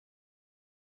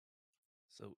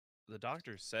So the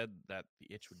doctor said that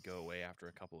the itch would go away after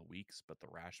a couple of weeks, but the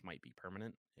rash might be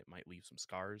permanent. It might leave some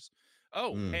scars.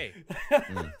 Oh, Mm, hey,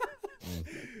 mm, mm.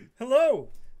 Hello,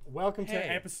 welcome to hey.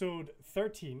 episode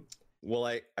 13. Well,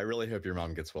 I really hope your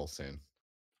mom gets well soon.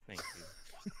 Thank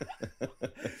you.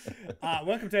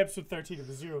 Welcome to episode 13 of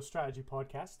the Zero Strategy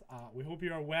Podcast. We hope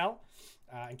you are well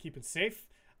and keeping safe.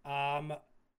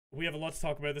 We have a lot to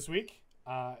talk about this week.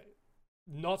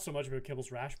 Not so much about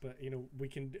Kibble's rash, but we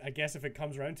can, I guess, if it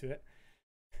comes around to it.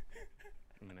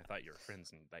 I mean, I thought you were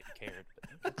friends and that you cared.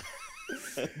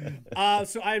 But...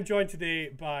 So I am joined today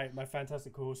by my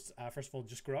fantastic hosts. First of all,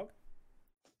 just Grog,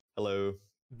 Hello.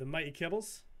 the Mighty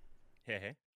Kibbles,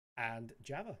 hey. and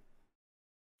Java.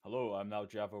 Hello, I'm now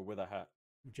Java with a hat.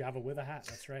 Java with a hat,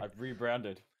 that's right. I've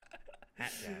rebranded.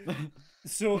 Hat Jav.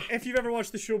 So, if you've ever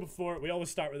watched the show before, we always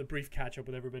start with a brief catch up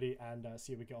with everybody and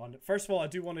see how we get on. First of all, I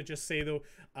do want to just say though,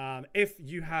 if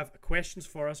you have questions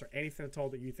for us or anything at all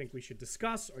that you think we should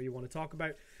discuss or you want to talk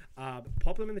about,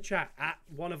 pop them in the chat at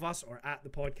one of us or at the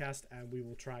podcast, and we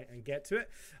will try and get to it.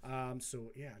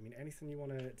 So, yeah, I mean, anything you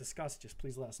want to discuss, just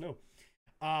please let us know.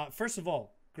 First of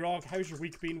all, Grog, how's your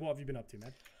week been? What have you been up to,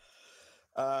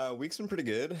 man? Week's been pretty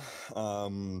good.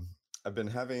 I've been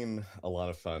having a lot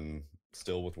of fun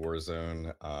still with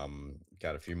Warzone.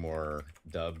 Got a few more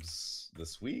dubs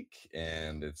this week,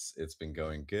 and it's been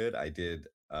going good. I did.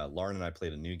 Lauren and I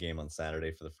played a new game on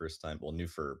Saturday for the first time. Well, new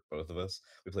for both of us.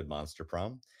 We played Monster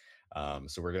Prom.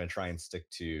 So we're gonna try and stick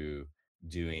to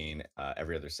doing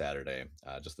every other Saturday,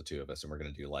 just the two of us, and we're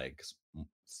gonna do like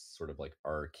sort of like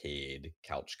arcade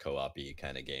couch co-op-y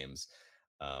kind of games.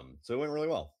 So it went really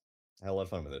well. I had a lot of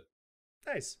fun with it.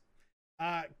 Nice.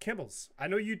 Kibbles, I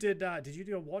know you did. Did you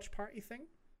do a watch party thing?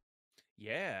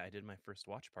 Yeah, I did my first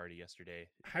watch party yesterday.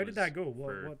 How did that go?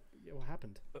 What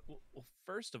happened? Well,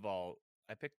 first of all,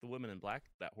 I picked The Women in Black,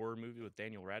 that horror movie with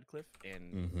Daniel Radcliffe,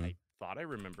 and Mhm. I thought I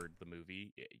remembered the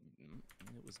movie. It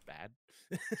was bad.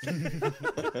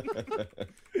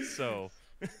 So,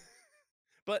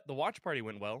 but the watch party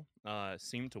went well.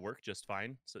 Seemed to work just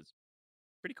fine. So it's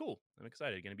pretty cool. I'm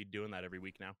excited. Going to be doing that every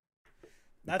week now.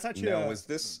 That's actually Now, was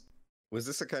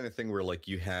this the kind of thing where like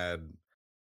you had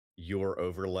your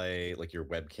overlay, like your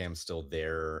webcam still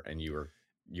there, and you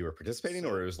were participating,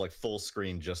 or it was like full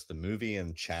screen, just the movie,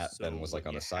 and chat then was like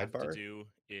on the What you have sidebar? to do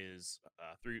is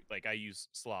through, like, I use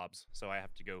Slobs, so I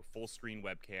have to go full screen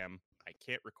webcam. I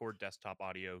can't record desktop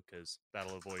audio because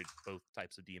that'll avoid both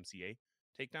types of DMCA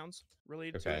takedowns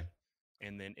related to Okay. it,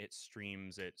 and then it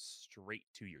streams it straight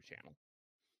to your channel.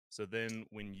 So then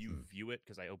when you view it,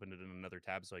 because I opened it in another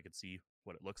tab so I could see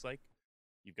what it looks like,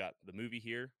 you've got the movie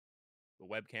here, the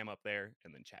webcam up there,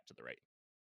 and then chat to the right.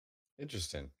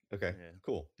 Interesting. Okay. Yeah.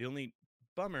 Cool. The only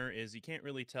bummer is you can't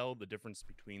really tell the difference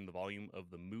between the volume of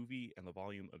the movie and the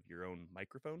volume of your own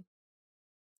microphone.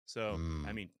 So,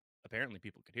 I mean, apparently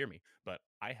people could hear me, but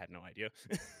I had no idea.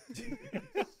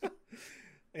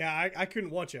 Yeah, I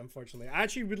couldn't watch it, unfortunately. I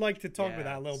actually would like to talk about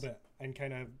that a little Yes. bit and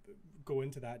kind of go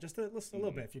into that just a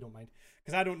little bit, if you don't mind,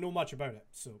 because I don't know much about it,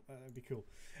 so it'd be cool.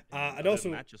 And Other also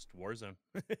than that, just Warzone.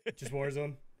 just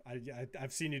Warzone.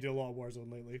 I've seen you do a lot of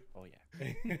Warzone lately. Oh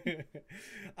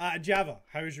yeah. Java,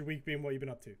 how has your week been? What have you been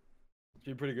up to? It's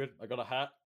been pretty good. I got a hat.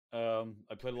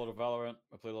 I played a lot of Valorant.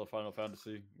 I played a lot of Final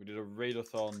Fantasy. We did a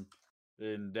raidathon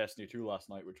in Destiny 2 last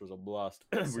night, which was a blast.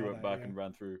 We Saw went that, back yeah. and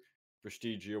ran through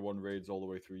Prestige Year 1 raids all the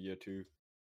way through Year 2.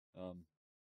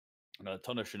 And a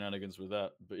ton of shenanigans with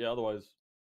that. But yeah, otherwise,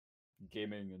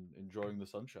 gaming and enjoying the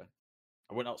sunshine.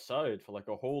 I went outside for like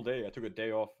a whole day. I took a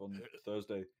day off on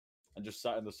Thursday and just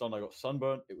sat in the sun. I got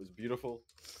sunburnt. It was beautiful.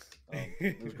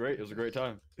 It was great. It was a great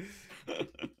time.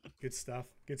 Good stuff.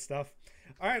 Good stuff.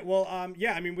 All right. Well,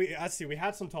 yeah. I mean, we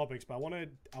had some topics, but I want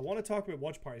to talk about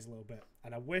watch parties a little bit,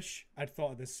 and I wish I'd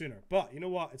thought of this sooner. But you know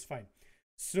what? It's fine.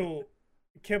 So,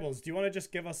 Kibbles, do you want to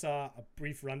just give us a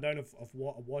brief rundown of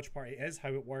what a watch party is, how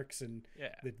it works, and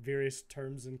Yeah. the various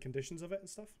terms and conditions of it and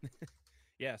stuff?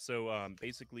 Yeah, so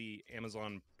basically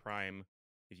Amazon Prime,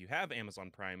 if you have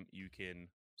Amazon Prime, you can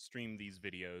stream these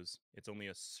videos. It's only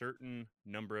a certain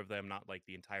number of them, not like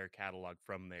the entire catalog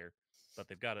from there, but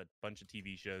they've got a bunch of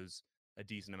TV shows, a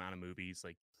decent amount of movies,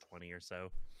 like 20 or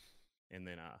so, and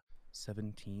then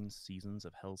 17 seasons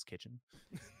of Hell's Kitchen.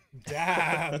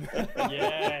 Damn.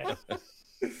 Yes.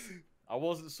 I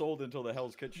wasn't sold until the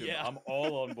Hell's Kitchen. Yeah. I'm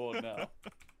all on board now.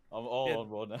 I'm all Yeah. on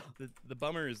board now. The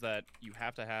bummer is that you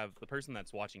have to have, the person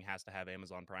that's watching has to have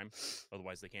Amazon Prime,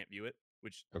 otherwise they can't view it,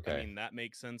 which, Okay. I mean, that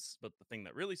makes sense, but the thing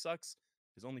that really sucks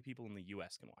is only people in the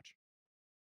US can watch.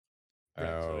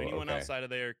 So anyone okay. outside of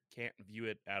there can't view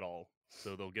it at all.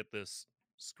 So they'll get this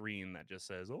screen that just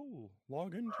says, "Oh,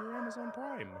 log into your Amazon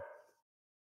Prime."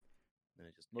 And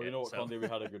it just Well, yeah, you know what, so- Conde, we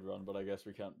had a good run, but I guess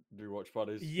we can't do watch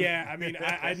parties. Yeah, I mean,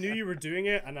 I knew you were doing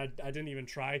it, and I didn't even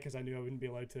try because I knew I wouldn't be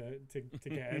allowed to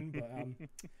get in. But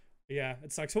yeah,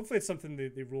 it sucks. Hopefully, it's something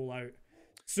they roll out.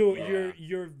 So Yeah.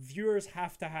 your viewers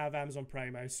have to have Amazon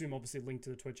Prime. I assume, obviously, linked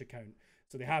to the Twitch account.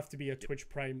 So they have to be a Twitch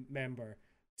Prime member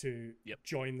to Yep.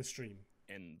 join the stream.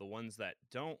 And the ones that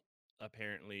don't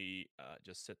apparently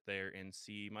just sit there and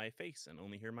see my face and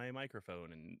only hear my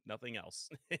microphone and nothing else.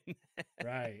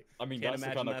 Right. I mean, Can't that's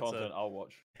the imagine kind of that's a- content I'll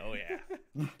watch. Oh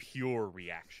yeah, pure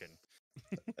reaction.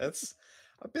 That's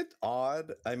a bit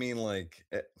odd. I mean, like,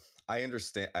 I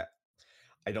understand.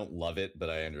 I don't love it, but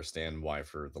I understand why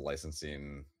for the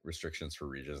licensing restrictions for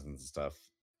regions and stuff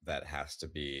that has to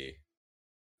be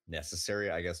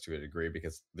necessary, I guess, to a degree,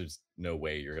 because there's no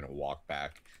way you're going to walk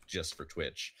back just for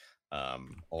Twitch.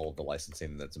 All of the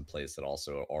licensing that's in place that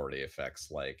also already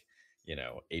affects, like, you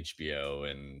know, HBO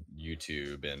and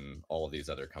YouTube and all of these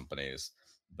other companies.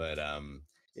 But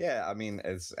yeah, I mean,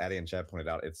 as Addy and Chad pointed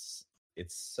out, it's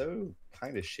so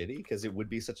kind of shitty because it would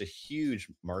be such a huge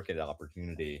market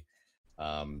opportunity,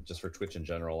 just for Twitch in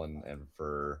general and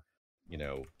for, you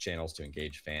know, channels to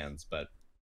engage fans. But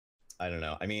I don't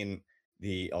know. I mean,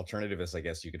 the alternative is, I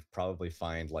guess, you could probably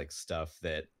find like stuff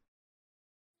that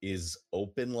is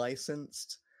open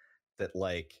licensed that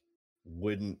like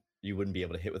you wouldn't be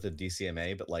able to hit with a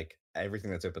DCMA, but like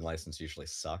everything that's open licensed usually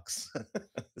sucks.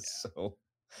 So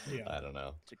Yeah. I don't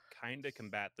know. To kind of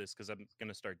combat this, because I'm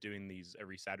gonna start doing these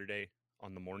every Saturday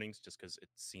on the mornings, just because it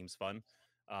seems fun.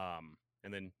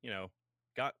 And then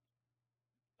got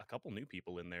a couple new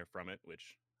people in there from it,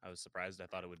 which I was surprised. I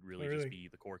thought it would really really? just be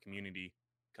the core community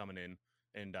coming in.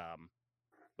 And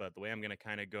but the way I'm gonna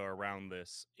kind of go around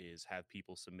this is have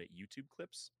people submit YouTube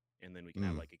clips, and then we can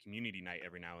have like a community night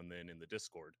every now and then in the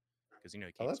Discord, because you Oh,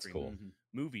 can't that's stream cool.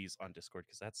 movies on Discord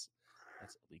because that's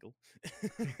illegal.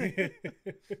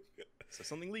 So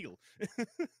something legal.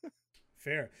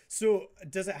 Fair. So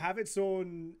does it have its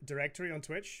own directory on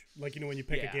Twitch? Like, when you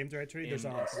pick a Yeah. game directory, there's a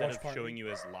And instead watch of party. showing you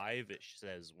as live, it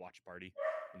says watch party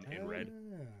in red.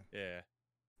 Ah, Yeah,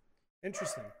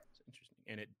 interesting. it's interesting.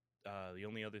 And it the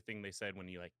only other thing they said, when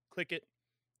you like click it,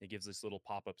 it gives this little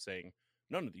pop up saying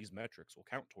none of these metrics will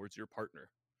count towards your partner.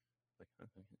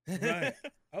 Like, Right.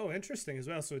 Oh, interesting as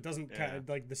well. So it doesn't Yeah.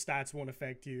 like the stats won't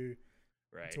affect you.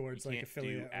 right. Towards, You like, can't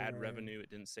affiliate do ad or- revenue. It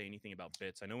didn't say anything about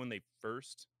bits. I know when they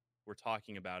first were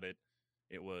talking about it,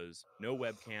 it was no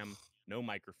webcam, no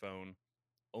microphone,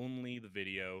 only the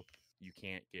video. You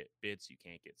can't get bits, you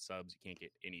can't get subs, you can't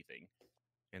get anything.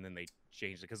 And then they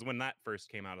changed it, because when that first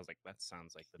came out, I was like, that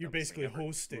sounds like the You're dumbest thing basically ever. Who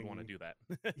hosting. would want to do that?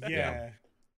 Yeah.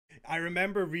 I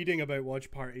remember reading about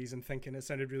watch parties and thinking it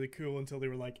sounded really cool until they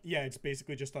were like, yeah, it's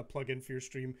basically just a plug-in for your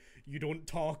stream. You don't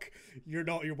talk. Your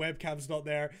webcam's not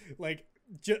there. Like,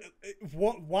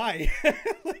 what? Why?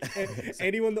 Like,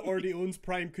 anyone that already owns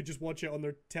Prime could just watch it on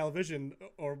their television,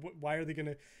 or why are they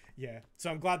gonna? Yeah. So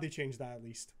I'm glad they changed that at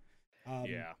least.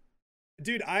 Yeah.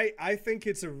 Dude, I think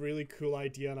it's a really cool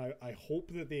idea, and I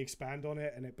hope that they expand on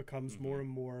it and it becomes more and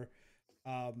more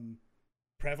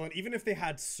prevalent. Even if they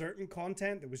had certain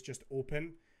content that was just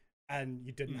open and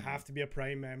you didn't have to be a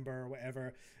Prime member or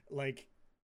whatever. Like,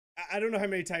 I don't know how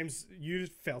many times you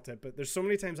felt it, but there's so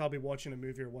many times I'll be watching a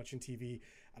movie or watching TV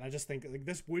and I just think, like,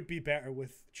 this would be better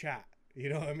with chat. You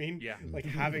know what I mean? Yeah. Like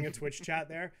having a Twitch chat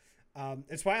there.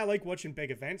 It's why I like watching big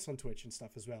events on Twitch and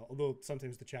stuff as well. Although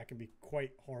sometimes the chat can be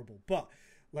quite horrible, but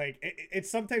like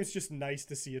it's sometimes just nice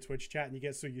to see a Twitch chat and you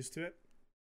get so used to it.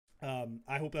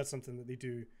 I hope that's something that they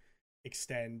do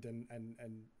extend and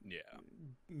Yeah.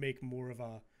 make more of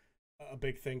a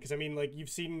big thing. Because I mean, like, you've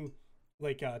seen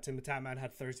like Tim the Tatman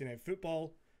had Thursday Night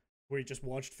Football where he just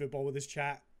watched football with his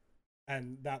chat,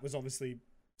 and that was obviously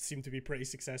seemed to be pretty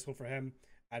successful for him,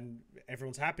 and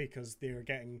everyone's happy because they're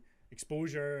getting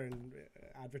exposure and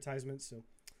advertisements. So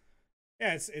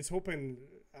yeah, it's hoping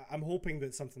I'm hoping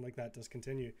that something like that does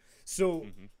continue. So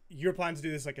your plan to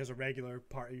do this like as a regular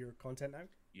part of your content now?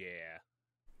 Yeah.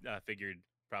 I figured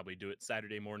probably do it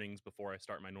Saturday mornings before I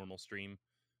start my normal stream,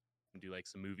 and do like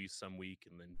some movies some week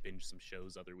and then binge some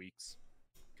shows other weeks,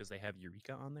 because they have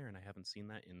Eureka on there and I haven't seen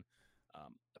that in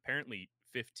apparently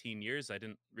 15 years. I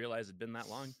didn't realize it'd been that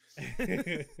long.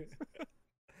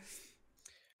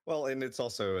 Well, and it's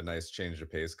also a nice change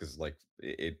of pace because, like,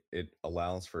 it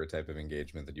allows for a type of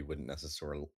engagement that you wouldn't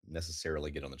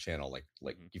necessarily get on the channel.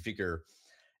 Like you figure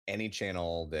any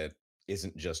channel that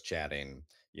isn't just chatting,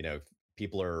 you know,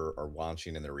 people are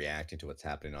watching and they're reacting to what's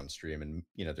happening on stream, and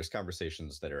there's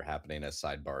conversations that are happening as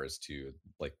sidebars to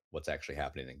like what's actually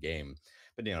happening in game.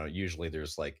 But usually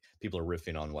there's like people are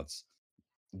riffing on what's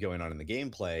going on in the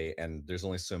gameplay, and there's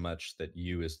only so much that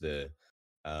you as the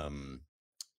um,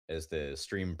 as the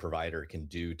stream provider can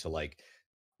do to like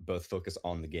both focus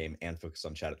on the game and focus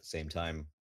on chat at the same time.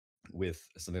 With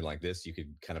something like this, you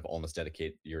could kind of almost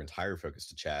dedicate your entire focus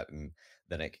to chat, and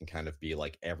then it can kind of be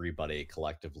like everybody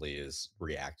collectively is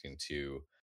reacting to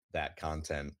that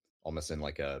content, almost in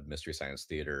like a Mystery Science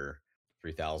Theater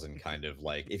 3000 kind of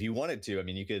like. If you wanted to, I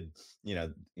mean, you could,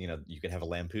 you could have a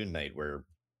Lampoon night where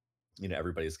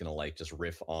everybody's gonna like just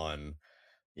riff on,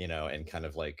 and kind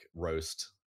of like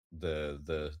roast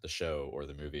the show or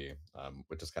the movie,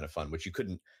 which is kind of fun, which you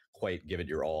couldn't quite give it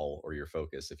your all or your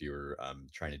focus if you were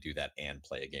trying to do that and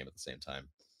play a game at the same time.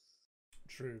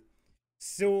 True. I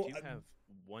So do have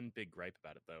one big gripe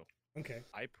about it though. okay,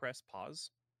 I press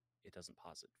pause, it doesn't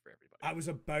pause it for everybody. I was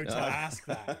about to ask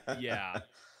that. Yeah,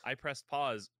 I pressed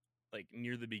pause like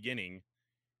near the beginning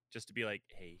just to be like,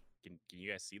 hey, can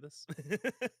you guys see this?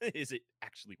 Is it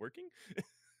actually working?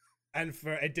 And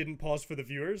for it didn't pause for the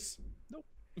viewers. Nope.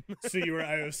 So you were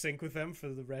out of sync with them for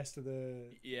the rest of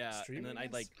the stream. And then I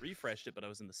guess? like refreshed it, but I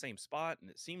was in the same spot, and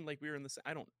it seemed like we were in the same.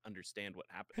 I don't understand what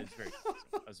happened. It's very confusing.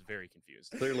 I was very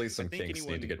confused. Clearly, some think kinks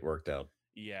need to get worked out.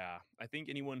 Yeah, I think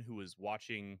anyone who was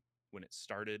watching when it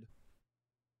started,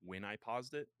 when I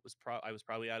paused it, I was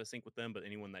probably out of sync with them. But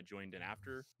anyone that joined in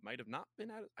after might have not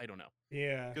been out. I don't know.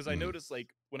 Yeah, Because I noticed like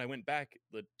when I went back,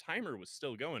 the timer was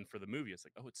still going for the movie. It's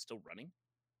like, oh, it's still running.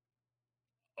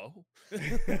 Oh,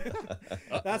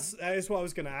 that is what I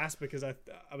was gonna ask, because I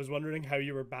was wondering how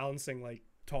you were balancing like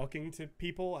talking to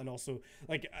people and also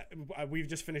like we've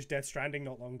just finished Death Stranding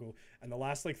not long ago, and the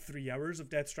last like 3 hours of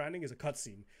Death Stranding is a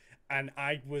cutscene, and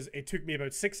it took me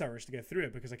about 6 hours to get through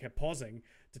it because I kept pausing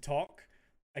to talk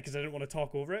because I didn't want to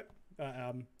talk over it.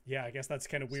 Yeah, I guess that's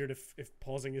kind of weird if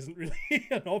pausing isn't really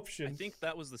an option. I think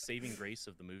that was the saving grace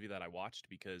of the movie that I watched,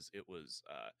 because it was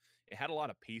it had a lot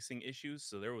of pacing issues,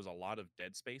 so there was a lot of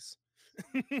dead space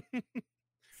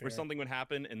where something would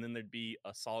happen and then there'd be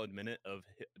a solid minute of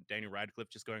Daniel Radcliffe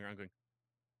just going around going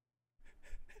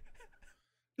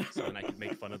so then I could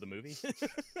make fun of the movie.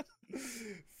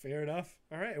 Fair enough.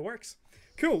 All right, it works.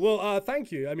 Cool. Well,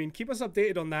 thank you. I mean, keep us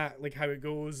updated on that, like how it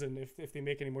goes and if they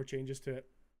make any more changes to it.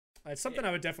 It's something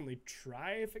I would definitely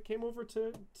try if it came over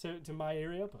to my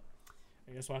area, but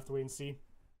I guess we'll have to wait and see.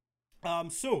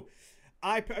 So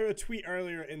I put out a tweet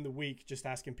earlier in the week just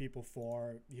asking people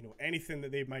for, anything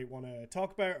that they might want to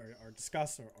talk about or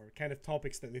discuss or kind of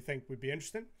topics that they think would be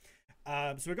interesting.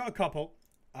 So we got a couple,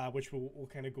 which we'll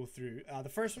kind of go through. The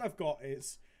first one I've got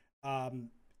is,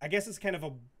 I guess it's kind of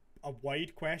a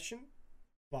wide question,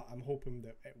 but I'm hoping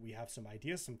that we have some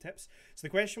ideas, some tips. So the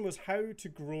question was how to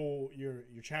grow your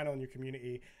channel and your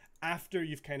community after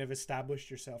you've kind of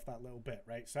established yourself that little bit,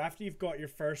 right? So after you've got your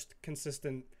first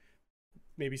consistent,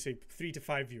 maybe say 3 to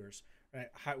 5 viewers, right?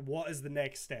 What is the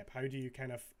next step? How do you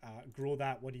kind of grow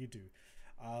that? What do you do?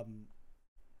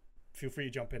 Feel free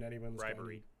to jump in, anyone that's got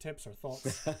any tips or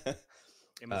thoughts.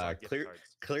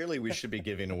 Clearly, we should be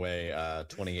giving away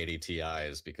 2080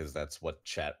 Ti's because that's what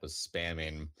chat was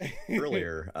spamming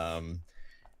earlier. All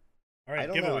right, I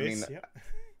don't know. I mean,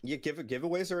 yeah,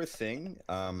 giveaways are a thing.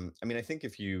 I mean, I think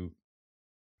if you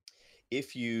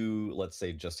let's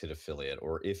say just hit affiliate,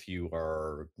 or if you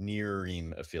are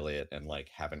nearing affiliate and like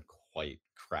haven't quite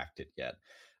cracked it yet,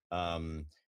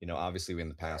 obviously in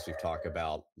the past we've talked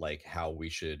about like how we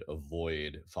should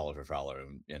avoid follow for follow,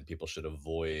 and people should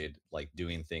avoid like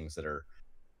doing things that are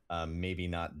maybe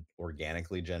not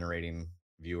organically generating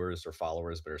viewers or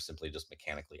followers, but are simply just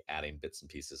mechanically adding bits and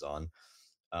pieces on.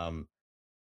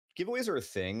 Giveaways are a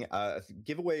thing.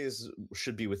 Giveaways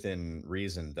should be within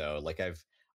reason, though. Like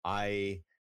I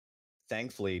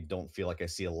thankfully don't feel like I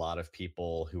see a lot of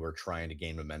people who are trying to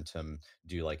gain momentum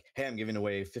do like, hey, I'm giving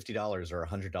away $50 or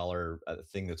 $100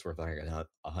 thing that's worth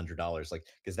 $100, like,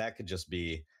 because that could just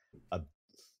be a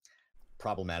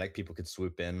problematic. People could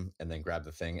swoop in and then grab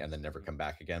the thing and then never come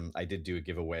back again. I did do a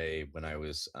giveaway when I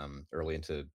was early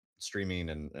into streaming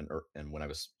and when I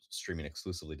was streaming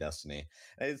exclusively Destiny.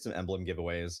 I did some emblem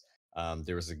giveaways.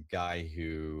 There was a guy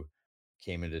who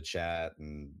came into chat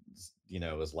and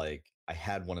was like, I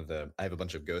have a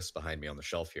bunch of ghosts behind me on the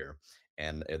shelf here,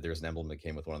 and there's an emblem that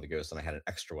came with one of the ghosts, and I had an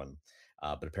extra one,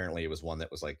 but apparently it was one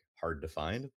that was like hard to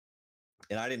find,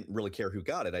 and I didn't really care who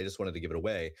got it. I just wanted to give it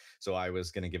away, so I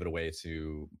was going to give it away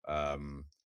to I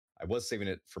was saving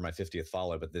it for my 50th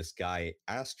follow, but this guy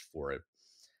asked for it,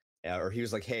 or he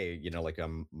was like, hey,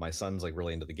 my son's like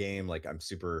really into the game, like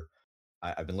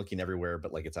I've been looking everywhere,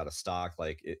 but like it's out of stock.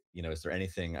 Like, is there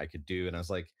anything I could do? And I was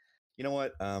like, you know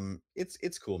what?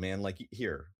 It's cool, man. Like,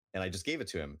 here. And I just gave it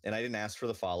to him. And I didn't ask for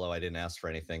the follow. I didn't ask for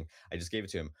anything. I just gave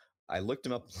it to him. I looked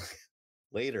him up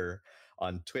later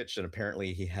on Twitch, and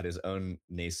apparently he had his own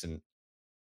nascent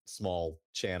small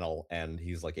channel, and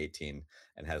he's like 18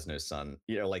 and has no son.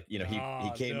 He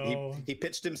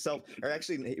pitched himself, or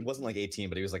actually he wasn't like 18,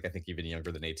 but he was like, I think even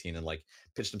younger than 18, and like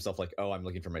pitched himself like, oh, I'm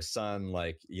looking for my son.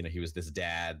 Like, he was this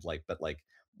dad, like, but like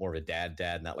more of a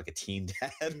dad, not like a teen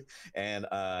dad. And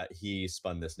he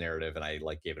spun this narrative, and I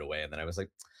like gave it away, and then I was like,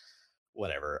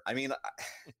 whatever. I mean,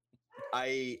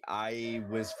 I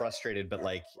was frustrated, but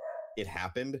like it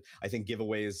happened. I think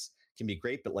giveaways can be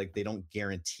great, but like they don't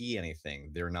guarantee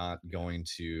anything. They're not going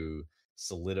to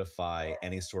solidify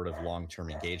any sort of long-term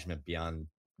engagement beyond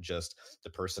just the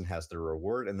person has their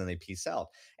reward and then they peace out.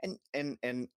 And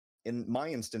in my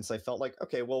instance, I felt like,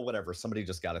 okay, well, whatever. Somebody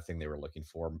just got a thing they were looking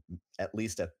for. At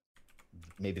least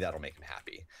maybe that'll make them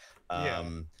happy.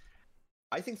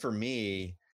 I think for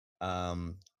me,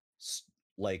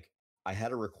 like I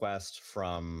had a request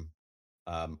from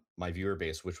my viewer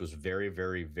base, which was very,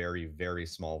 very, very, very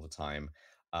small at the time,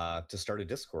 to start a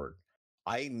Discord.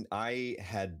 I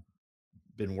had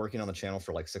been working on the channel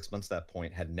for like 6 months at that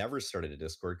point, had never started a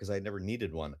Discord because I had never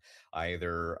needed one. I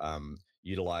either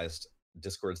utilized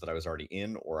Discords that I was already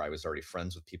in, or I was already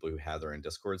friends with people who had their own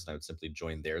Discords, and I would simply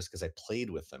join theirs because I played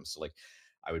with them. So like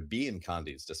I would be in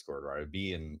Condi's Discord, or I would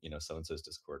be in, so-and-so's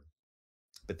Discord.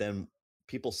 But then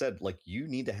people said, like, you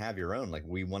need to have your own. Like,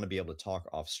 we want to be able to talk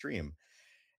off stream.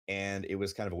 And it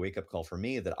was kind of a wake-up call for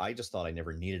me that I just thought I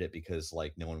never needed it because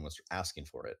like no one was asking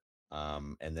for it.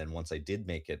 And then once I did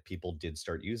make it, people did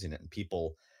start using it, and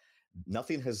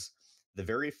the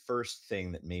very first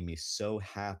thing that made me so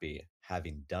happy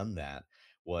having done that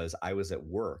was I was at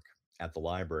work at the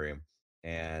library,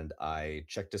 and I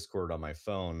checked Discord on my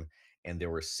phone, and there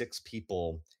were 6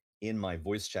 people in my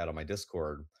voice chat on my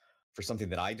Discord for something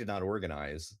that I did not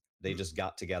organize. They just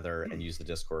got together and used the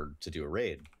Discord to do a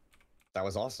raid. That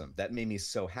was awesome. That made me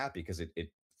so happy because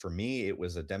it for me, it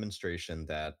was a demonstration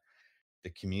that the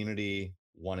community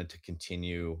wanted to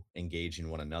continue engaging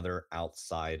one another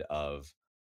outside of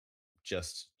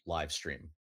just live stream.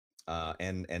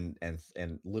 And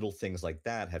little things like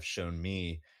that have shown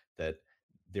me that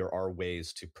there are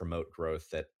ways to promote growth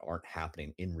that aren't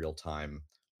happening in real time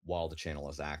while the channel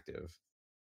is active.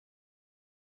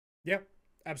 Yeah,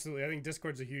 absolutely. I think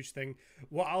Discord's a huge thing.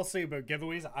 What I'll say about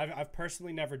giveaways, I've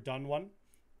personally never done one.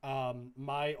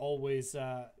 My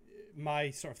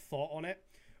sort of thought on it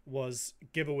was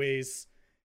giveaways.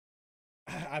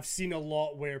 I've seen a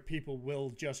lot where people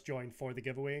will just join for the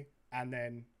giveaway and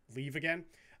then leave again.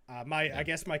 I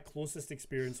guess my closest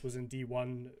experience was in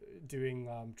D1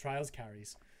 doing trials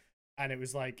carries. And it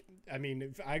was like, I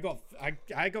mean, I got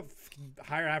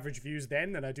higher average views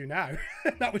then than I do now.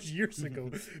 That was years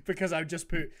ago because I would just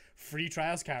put free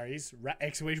trials carries,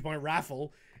 exclamation point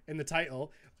raffle in the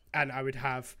title, and I would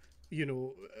have,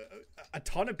 a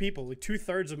ton of people, like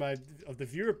 2/3 of the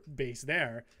viewer base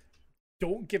there,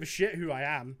 don't give a shit who I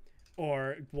am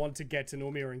or want to get to know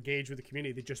me or engage with the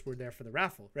community. They just were there for the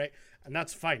raffle, right? And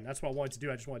that's fine. That's what I wanted to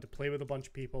do. I just wanted to play with a bunch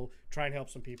of people, try and help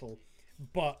some people,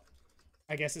 but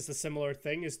I guess it's a similar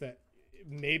thing, is that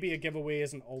maybe a giveaway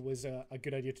isn't always a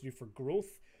good idea to do for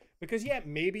growth, because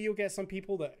maybe you'll get some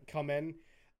people that come in,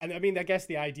 and I mean, I guess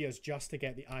the idea is just to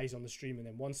get the eyes on the stream, and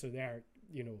then once they're there,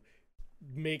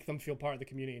 make them feel part of the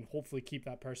community and hopefully keep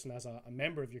that person as a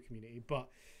member of your community. But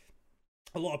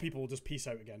a lot of people will just peace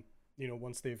out again,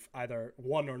 once they've either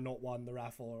won or not won the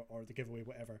raffle or the giveaway,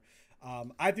 whatever.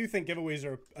 I do think giveaways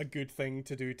are a good thing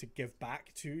to do to give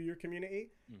back to your community.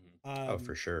 Oh,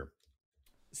 for sure.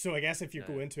 So I guess if you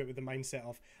go into it with the mindset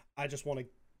of, I just want to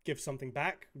give something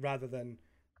back rather than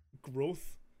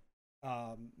growth,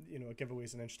 a giveaway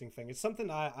is an interesting thing. It's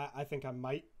something I think I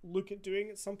might look at doing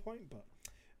at some point, but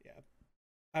yeah,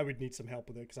 I would need some help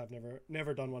with it because I've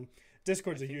never done one.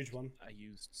 Discord's a huge one. I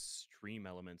used Stream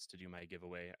Elements to do my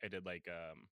giveaway. I did like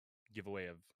giveaway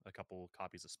of a couple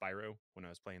copies of Spyro when I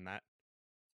was playing that,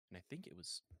 and I think it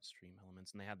was Stream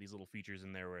Elements, and they had these little features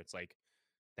in there where it's like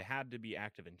they had to be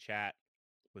active in chat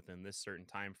within this certain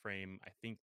time frame. I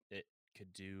think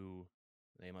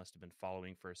they must have been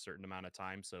following for a certain amount of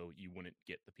time, so you wouldn't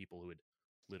get the people who would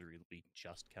literally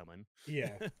just come in.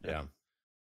 Yeah. Yeah.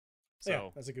 So yeah,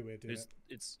 that's a good way of doing it.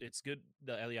 It's good.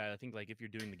 I think like if you're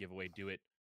doing the giveaway, do it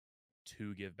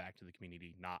to give back to the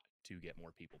community, not to get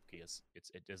more people, because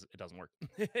it doesn't work.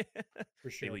 For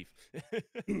sure. They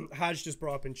leave. Haj just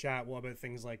brought up in chat, what about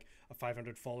things like a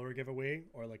 500 follower giveaway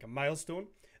or like a milestone?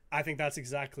 I think that's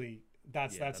exactly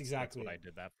that's exactly what I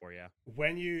did that for. Yeah.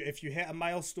 If you hit a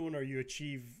milestone or you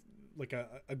achieve like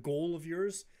a goal of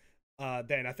yours,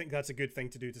 then I think that's a good thing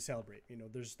to do to celebrate.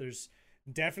 There's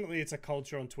definitely, it's a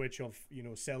culture on Twitch of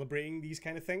celebrating these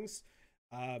kind of things,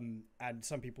 and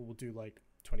some people will do like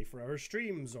 24-hour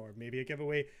streams or maybe a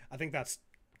giveaway. I think that's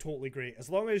totally great. As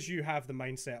long as you have the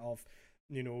mindset of,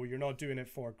 you know, you're not doing it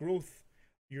for growth,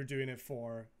 you're doing it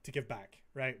to give back,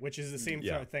 right? Which is the same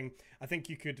sort of thing. I think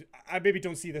I maybe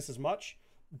don't see this as much,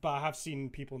 but I have seen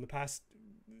people in the past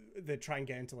that try and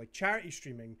get into like charity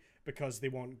streaming because they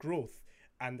want growth,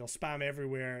 and they'll spam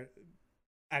everywhere,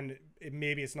 and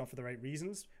maybe it's not for the right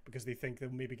reasons, because they think they'll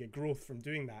maybe get growth from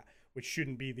doing that, which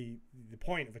shouldn't be the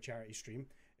point of a charity stream.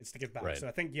 It's to give back. Right. So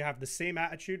I think you have the same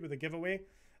attitude with a giveaway.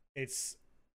 It's,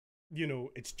 you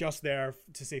know, it's just there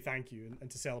to say thank you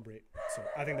and to celebrate. So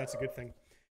I think that's a good thing.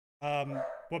 What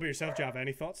about yourself, Java?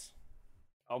 Any thoughts?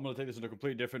 I'm going to take this in a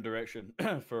completely different direction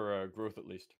for growth, at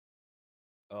least.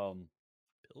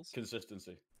 Pills?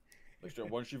 Consistency.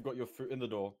 Like, once you've got your foot in the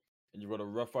door and you've got a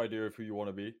rough idea of who you want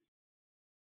to be,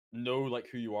 know like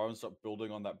who you are and start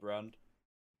building on that brand.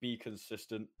 Be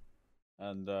consistent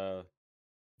and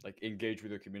like engage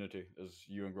with your community, as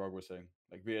you and Grog were saying.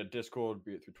 Like, be it Discord,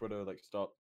 be it through Twitter. Like,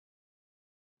 start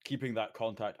keeping that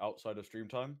contact outside of stream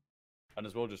time, and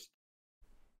as well, just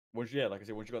once you got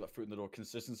that foot in the door,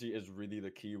 consistency is really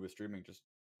the key with streaming. Just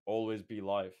always be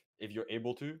live if you're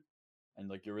able to, and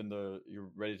like you're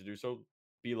ready to do so.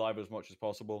 Be live as much as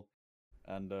possible,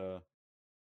 and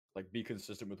like be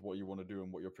consistent with what you want to do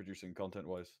and what you're producing content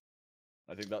wise.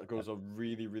 I think that goes a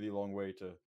really, really long way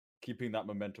to keeping that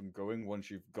momentum going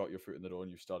once you've got your foot in the door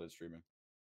and you've started streaming.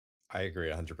 I agree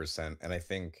 100%. And I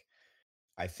think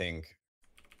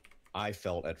I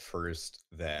felt at first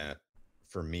that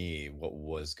for me, what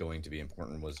was going to be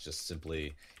important was just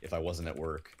simply, if I wasn't at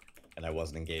work and I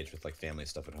wasn't engaged with like family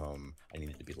stuff at home, I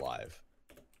needed to be live.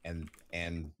 And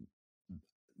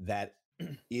that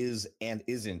is and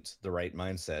isn't the right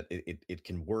mindset. It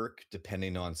can work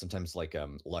depending on, sometimes like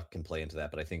luck can play into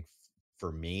that. But I think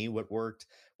for me, what worked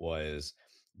was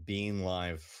being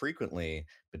live frequently,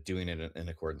 but doing it in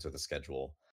accordance with a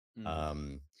schedule.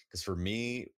 Because for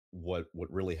me, what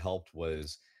really helped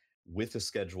was, with a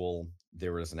schedule,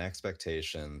 there was an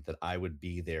expectation that I would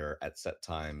be there at set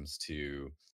times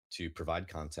to provide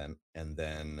content, and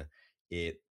then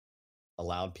it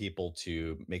allowed people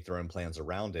to make their own plans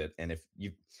around it. And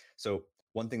so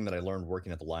one thing that I learned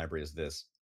working at the library is this: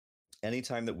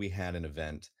 anytime that we had an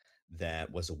event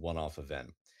that was a one-off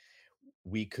event,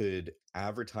 we could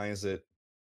advertise it,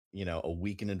 a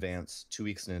week in advance, 2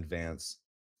 weeks in advance,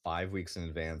 5 weeks in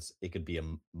advance. It could be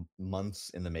months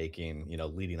in the making,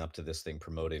 leading up to this thing,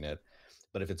 promoting it.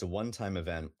 But if it's a one-time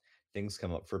event, things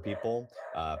come up for people.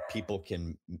 People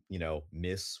can,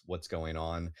 miss what's going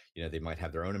on. They might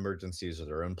have their own emergencies, or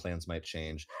their own plans might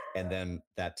change. And then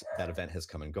that event has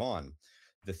come and gone.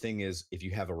 The thing is, if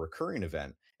you have a recurring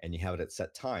event and you have it at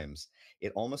set times,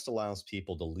 it almost allows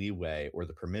people the leeway or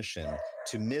the permission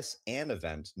to miss an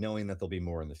event, knowing that there'll be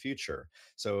more in the future.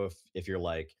 So if you're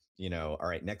like, all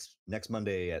right, next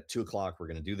Monday at 2:00, we're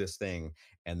going to do this thing.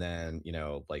 And then,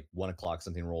 like 1:00,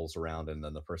 something rolls around and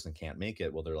then the person can't make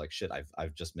it. Well, they're like, shit,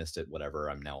 I've just missed it. Whatever.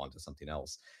 I'm now on to something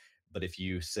else. But if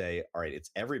you say, all right,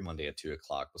 it's every Monday at 2:00,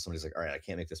 well, somebody's like, all right, I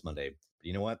can't make this Monday, but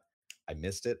you know what? I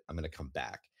missed it. I'm going to come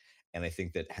back. And I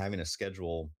think that having a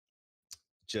schedule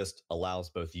just allows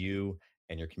both you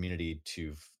and your community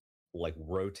to like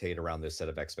rotate around this set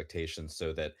of expectations,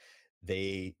 so that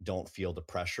they don't feel the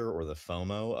pressure or the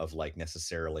FOMO of like,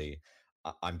 necessarily,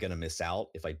 I'm going to miss out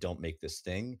if I don't make this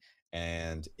thing.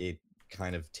 And it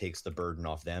kind of takes the burden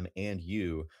off them and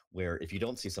you, where if you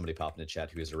don't see somebody pop in the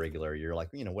chat who is a regular, you're like,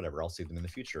 whatever, I'll see them in the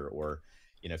future. Or,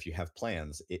 if you have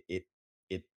plans, it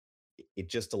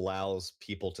just allows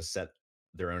people to set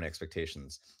their own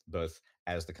expectations, both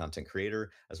as the content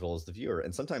creator as well as the viewer.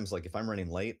 And sometimes, like if I'm running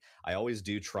late, I always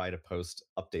do try to post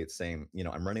updates saying,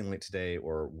 I'm running late today,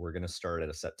 or we're going to start at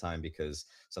a set time because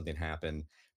something happened.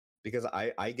 Because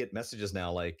I get messages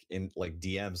now, like in like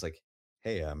DMs, like,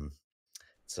 hey,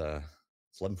 it's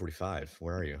 11:45.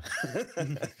 Where are you?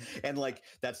 And like,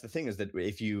 that's the thing, is that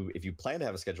if you plan to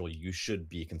have a schedule, you should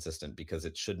be consistent, because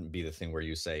it shouldn't be the thing where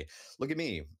you say, look at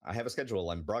me, I have a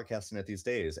schedule, I'm broadcasting it these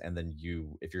days. And then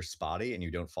if you're spotty and you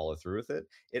don't follow through with it,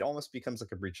 it almost becomes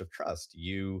like a breach of trust.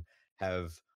 You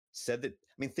have said that,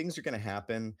 things are going to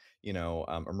happen,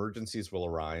 emergencies will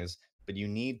arise, but you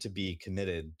need to be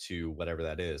committed to whatever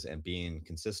that is. And being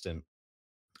consistent,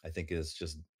 I think, is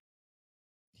just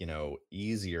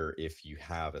easier if you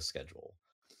have a schedule.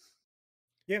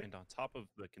 Yeah. And on top of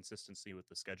the consistency with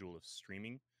the schedule of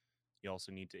streaming, you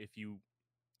also need to,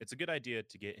 it's a good idea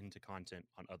to get into content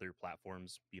on other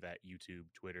platforms, be that YouTube,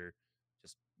 Twitter,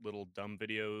 just little dumb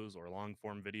videos or long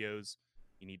form videos.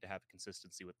 You need to have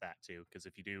consistency with that too. Because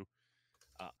if you do,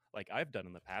 like I've done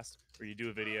in the past, where you do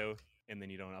a video and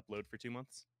then you don't upload for 2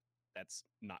 months, that's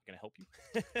not going to help you.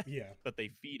 Yeah. But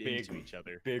they feed Big, into each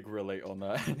other. big relate on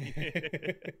that.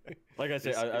 Like I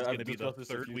say, This is I've going to be the discussed this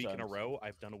a third few week in a times. row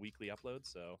I've done a weekly upload,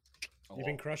 so You've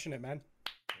been crushing it, man.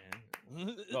 yeah.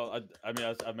 No, I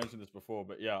mean, I mentioned this before,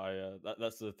 but yeah,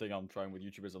 that's the thing I'm trying with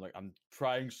YouTubers. I'm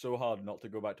trying so hard not to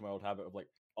go back to my old habit of like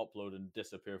upload and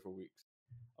disappear for weeks.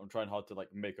 I'm trying hard to like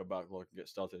make a backlog and get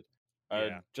started.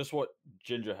 And Yeah. just what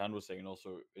Ginger Hand was saying, and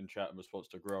also in chat in response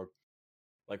to Grog,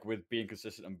 like with being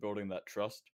consistent and building that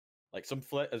trust. Like some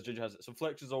flex, as Ginger has, some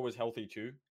flex is always healthy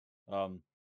too, but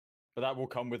that will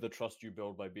come with the trust you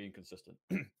build by being consistent.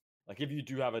 Like if you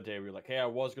do have a day where you're like, hey, I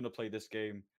was gonna play this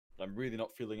game, but I'm really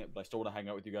not feeling it, but I still want to hang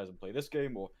out with you guys and play this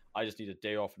game, or I just need a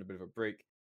day off and a bit of a break.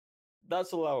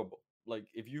 That's allowable. Like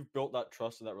if you've built that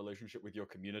trust and that relationship with your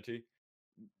community,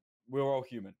 we're all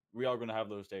human. We are going to have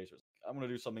those days where it's like, I'm going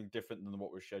to do something different than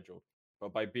what was scheduled.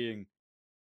 But by being,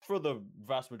 for the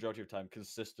vast majority of time,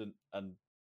 consistent and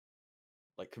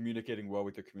like communicating well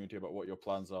with your community about what your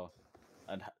plans are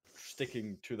and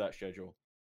sticking to that schedule,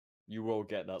 you will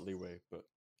get that leeway. But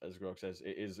as Grog says,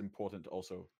 it is important to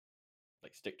also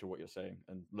like stick to what you're saying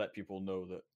and let people know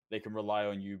that they can rely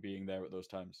on you being there at those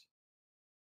times.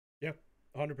 Yeah,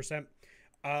 100%.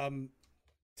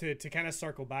 To kind of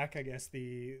circle back, I guess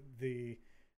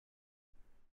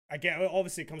again,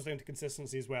 obviously it comes down to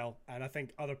consistency as well, and I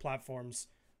think other platforms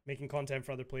making content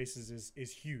for other places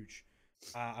is huge.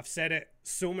 I've said it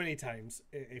so many times.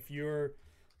 If you're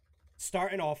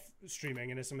starting off streaming,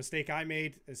 and it's a mistake I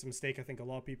made, it's a mistake I think a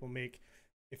lot of people make.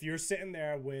 If you're sitting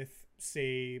there with,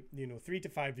 say, 3 to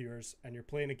 5 viewers and you're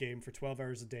playing a game for 12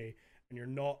 hours a day and you're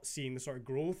not seeing the sort of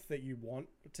growth that you want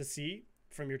to see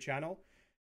from your channel,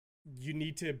 you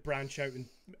need to branch out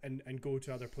and go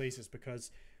to other places,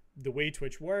 because the way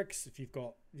Twitch works, if you've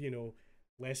got,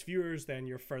 less viewers, then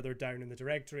you're further down in the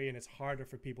directory and it's harder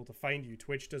for people to find you.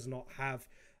 Twitch does not have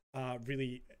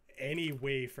really any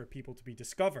way for people to be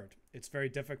discovered. It's very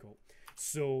difficult.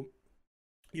 So,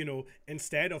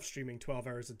 instead of streaming 12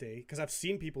 hours a day, because I've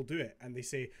seen people do it and they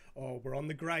say, oh, we're on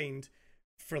the grind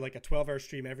for like a 12-hour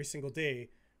stream every single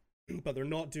day, but they're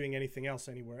not doing anything else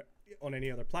anywhere on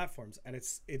any other platforms. And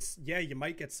it's yeah, you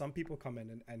might get some people come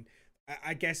in and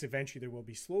I guess eventually there will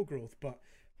be slow growth, but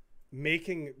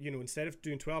making, instead of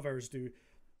doing 12 hours, do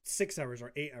 6 hours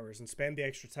or 8 hours and spend the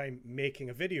extra time making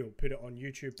a video, put it on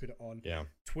YouTube, put it on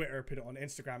Twitter, put it on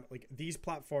Instagram. Like, these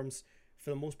platforms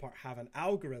for the most part have an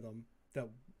algorithm that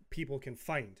people can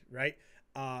find, right?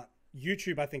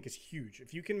 YouTube, I think, is huge.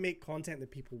 If you can make content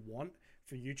that people want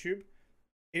for YouTube,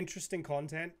 interesting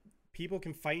content, people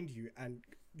can find you, and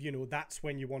that's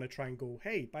when you want to try and go,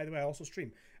 hey, by the way, I also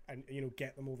stream, and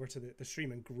get them over to the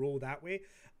stream and grow that way.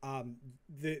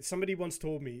 Somebody once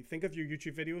told me, think of your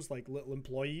YouTube videos like little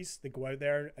employees that go out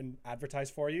there and advertise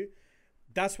for you.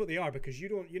 That's what they are, because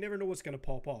you never know what's going to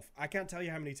pop off. I can't tell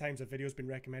you how many times a video's been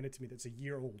recommended to me that's a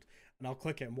year old, and I'll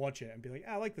click it and watch it and be like,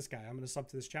 I like this guy, I'm going to sub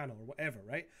to this channel or whatever,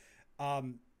 right?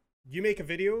 You make a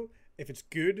video, if it's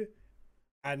good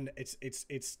and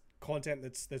it's content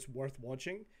that's worth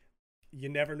watching, you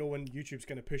never know when YouTube's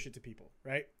going to push it to people,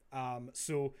 right?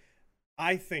 So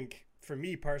I think, for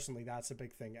me personally, that's a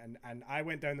big thing. And I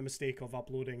went down the mistake of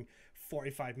uploading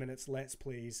 45 minutes Let's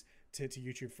Plays to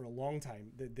YouTube for a long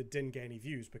time that didn't get any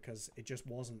views because it just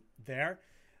wasn't there.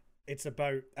 It's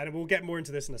about, and we'll get more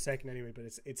into this in a second anyway, but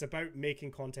it's about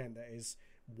making content that is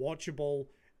watchable,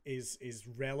 is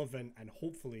relevant, and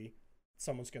hopefully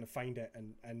someone's going to find it,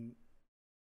 and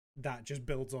that just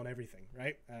builds on everything,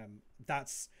 right?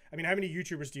 I mean, how many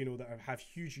YouTubers do you know that have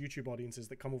huge YouTube audiences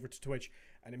that come over to Twitch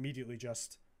and immediately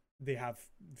just, they have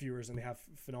viewers and they have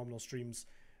phenomenal streams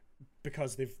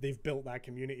because they've built that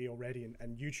community already,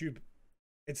 and YouTube,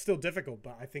 it's still difficult,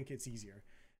 but I think it's easier,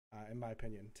 in my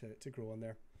opinion, to grow on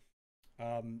there.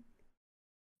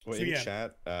 Well, in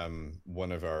chat,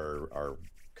 one of our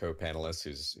co-panelists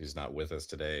who's not with us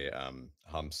today,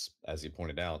 Humps, as he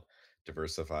pointed out,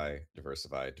 diversify.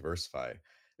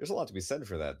 There's a lot to be said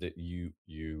for that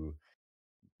you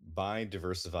by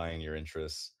diversifying your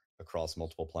interests across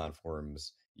multiple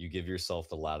platforms, you give yourself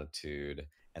the latitude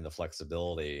and the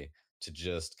flexibility to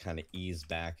just kind of ease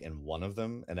back in one of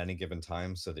them at any given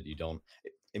time, so that you don't,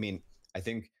 I mean, I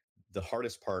think the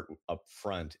hardest part up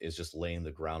front is just laying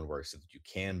the groundwork so that you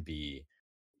can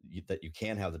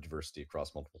have the diversity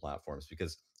across multiple platforms,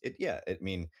 because it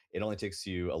only takes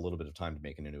you a little bit of time to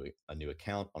make a new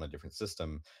account on a different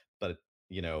system, but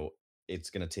it's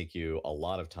going to take you a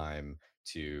lot of time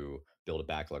to build a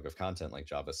backlog of content, like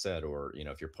Java said, or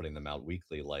if you're putting them out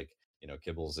weekly, like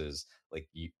Kibbles is, like,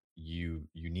 you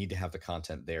need to have the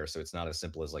content there, so it's not as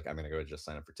simple as like I'm going to go just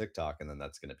sign up for TikTok and then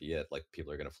that's going to be it. Like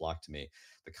people are going to flock to me.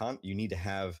 You need to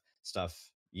have stuff,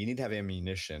 you need to have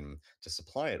ammunition to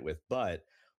supply it with. But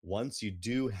once you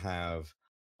do have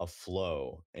a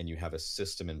flow and you have a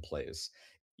system in place,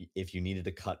 if you needed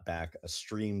to cut back a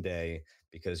stream day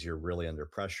because you're really under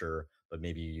pressure, but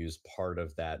maybe you use part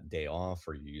of that day off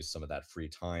or you use some of that free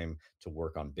time to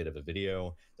work on a bit of a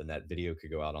video, then that video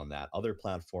could go out on that other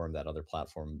platform. That other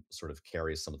platform sort of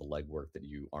carries some of the legwork that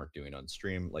you aren't doing on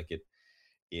stream. Like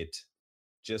it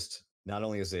just, not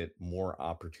only is it more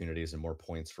opportunities and more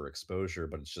points for exposure,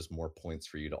 but it's just more points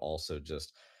for you to also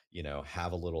just,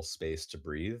 have a little space to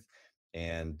breathe.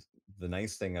 And the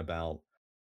nice thing about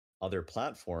other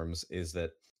platforms is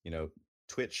that,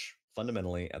 Twitch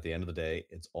fundamentally at the end of the day,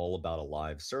 it's all about a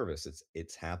live service.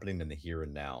 It's happening in the here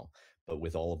and now. But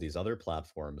with all of these other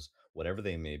platforms, whatever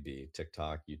they may be,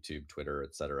 TikTok, YouTube, Twitter,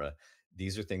 etc.,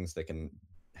 these are things that can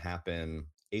happen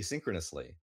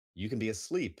asynchronously. You can be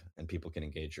asleep and people can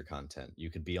engage your content. You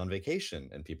could be on vacation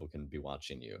and people can be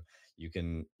watching you. You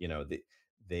can,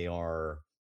 they are,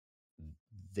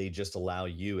 they just allow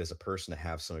you as a person to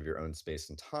have some of your own space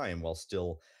and time while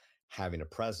still having a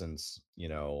presence,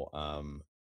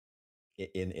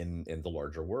 in the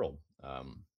larger world.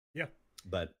 Yeah.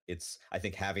 But I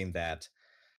think having that,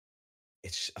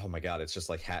 oh my God, it's just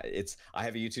like, I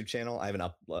have a YouTube channel. I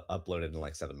haven't uploaded in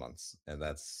like 7 months. And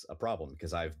that's a problem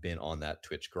because I've been on that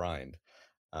Twitch grind.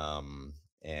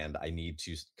 And I need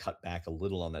to cut back a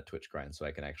little on that Twitch grind so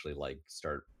I can actually like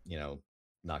start,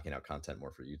 knocking out content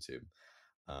more for YouTube.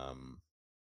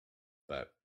 But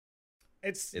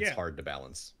it's hard to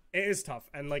balance. It is tough.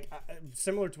 And like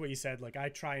similar to what you said, like I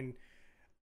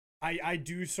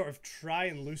do sort of try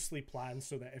and loosely plan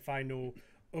so that if I know,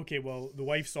 okay, well, the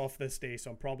wife's off this day,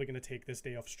 so I'm probably going to take this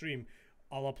day off stream,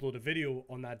 I'll upload a video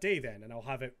on that day then, and I'll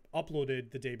have it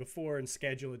uploaded the day before and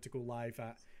schedule it to go live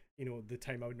at, the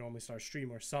time I would normally start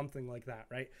stream or something like that,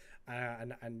 right?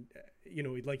 And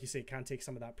like you say, it can take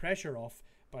some of that pressure off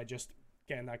by just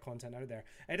getting that content out there.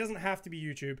 It doesn't have to be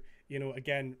YouTube.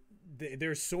 Again,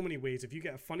 there's so many ways. If you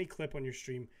get a funny clip on your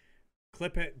stream,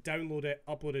 clip it, download it,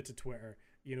 upload it to Twitter,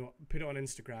 put it on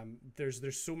Instagram.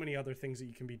 There's so many other things that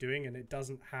you can be doing, and it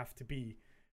doesn't have to be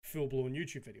full-blown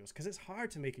YouTube videos because it's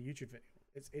hard to make a YouTube video.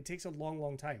 It takes a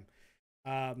long time.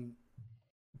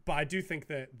 But I do think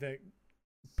that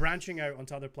branching out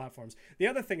onto other platforms. The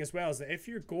other thing as well is that if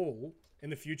your goal in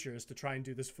the future is to try and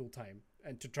do this full time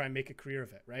and to try and make a career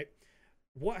of it, right?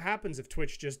 What happens if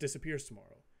Twitch just disappears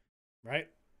tomorrow, right?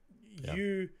 Yeah.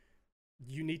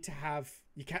 You need to have,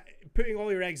 you can't, putting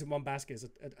all your eggs in one basket is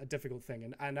a difficult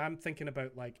thing. And I'm thinking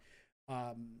about like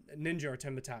Ninja or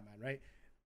Tim the Tatman, right?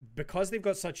 Because they've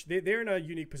got they're in a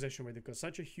unique position where they've got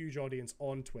such a huge audience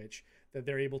on Twitch that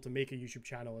they're able to make a YouTube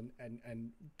channel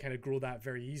and kind of grow that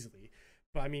very easily.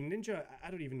 But I mean, Ninja, I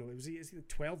don't even know, is he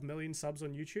 12 million subs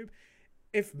on YouTube?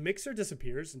 If Mixer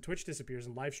disappears and Twitch disappears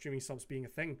and live streaming stops being a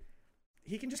thing,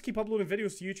 he can just keep uploading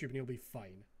videos to YouTube and he'll be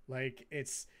fine. Like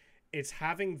it's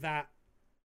having that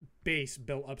base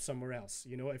built up somewhere else.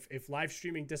 If live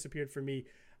streaming disappeared for me,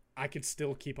 I could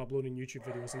still keep uploading YouTube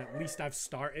videos, and at least I've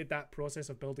started that process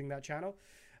of building that channel.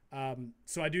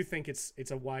 So I do think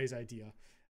it's a wise idea.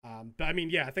 But I mean,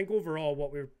 yeah, I think overall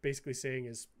what we're basically saying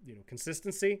is,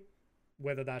 consistency,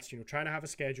 whether that's, trying to have a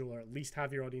schedule or at least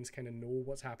have your audience kind of know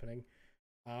what's happening.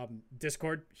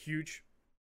 Discord, huge,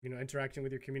 interacting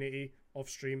with your community off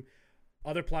stream.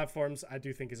 Other platforms, I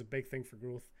do think is a big thing for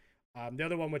growth. The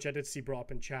other one, which I did see brought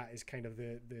up in chat, is kind of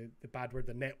the bad word,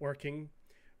 the networking,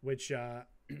 which,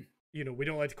 we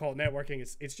don't like to call it networking.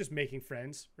 It's just making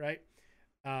friends, right?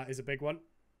 Is a big one.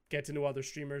 Get to know other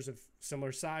streamers of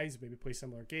similar size, maybe play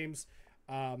similar games,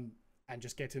 and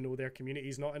just get to know their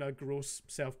communities, not in a gross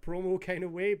self-promo kind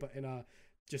of way, but in a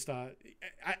just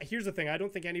here's the thing. I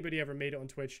don't think anybody ever made it on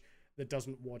Twitch that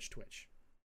doesn't watch Twitch.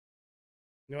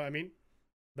 You know what I mean?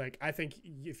 Like, I think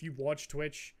if you watch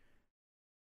Twitch,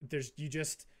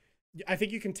 I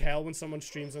think you can tell when someone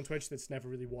streams on Twitch that's never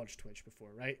really watched Twitch before,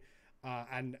 right?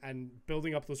 And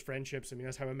building up those friendships. I mean,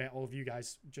 that's how I met all of you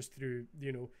guys, just through,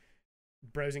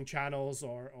 browsing channels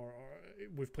or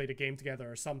we've played a game together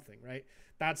or something, right?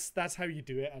 That's how you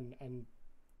do it, and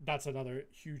that's another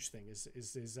huge thing is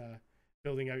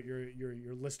building out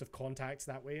your list of contacts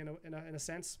that way in a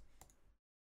sense.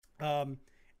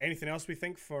 Anything else we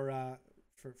think for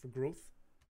growth?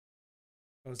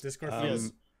 Oh, is Discord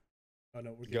feels? Oh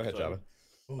no, go ahead, Java.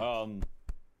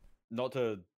 Not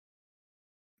to.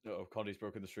 Oh, Connie's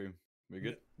broken the stream. We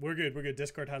good? We're good.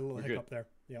 Discord had a little hiccup there.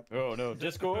 Yep. Oh no,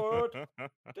 Discord.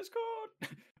 Discord.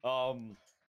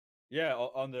 Yeah,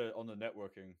 on the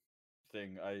networking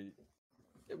thing. I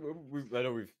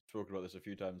know we've spoken about this a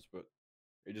few times, but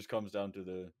it just comes down to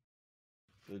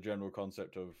the general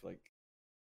concept of like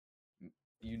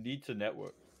you need to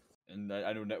network, and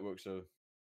I know networks are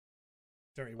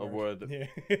Dirty a word. word that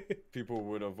Yeah. people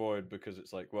would avoid because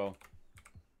it's like, well,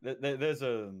 there's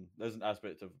an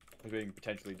aspect of being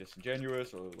potentially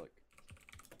disingenuous or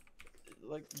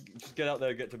like just get out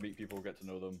there, get to meet people, get to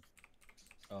know them,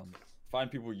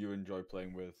 find people you enjoy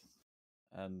playing with,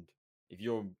 and if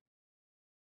you're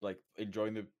like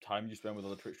enjoying the time you spend with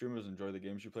other Twitch streamers, enjoy the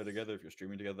games you play together, if you're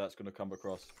streaming together, that's going to come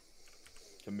across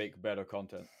to make better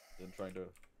content than trying to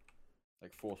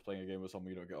like force playing a game with someone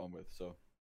you don't get on with. So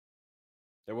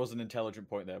there was an intelligent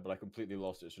point there, but I completely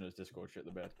lost it as soon as Discord shit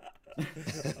the bed.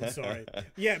 I'm sorry.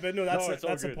 Yeah, but no, that's No, it's all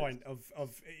that's a good. point of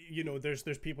you know, there's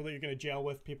people that you're going to gel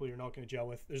with, people you're not going to gel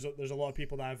with. There's a lot of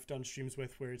people that I've done streams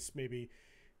with where it's maybe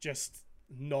just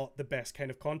not the best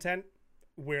kind of content.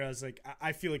 Whereas like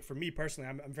I feel like for me personally,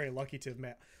 I'm very lucky to have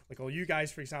met like all you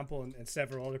guys, for example, and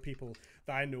several other people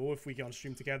that I know. If we get on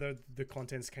stream together, the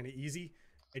content's kind of easy.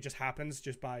 It just happens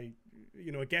just by,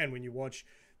 you know, again, when you watch,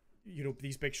 you know,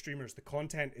 these big streamers, the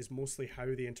content is mostly how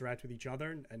they interact with each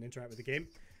other and interact with the game.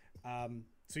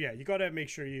 So yeah, you got to make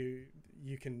sure you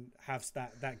can have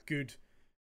that good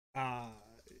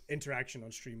interaction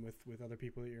on stream with other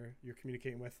people that you're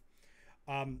communicating with.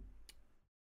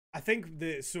 I think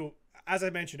so as I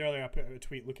mentioned earlier, I put out a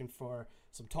tweet looking for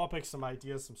some topics, some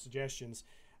ideas, some suggestions,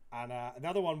 and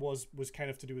another one was kind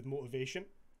of to do with motivation.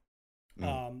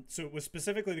 So it was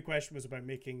specifically, the question was about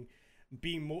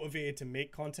being motivated to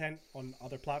make content on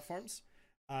other platforms.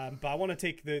 But I want to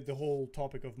take the whole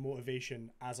topic of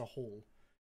motivation as a whole.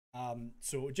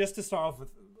 So just to start off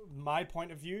with my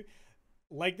point of view,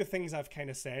 like the things I've kind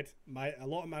of said, a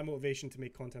lot of my motivation to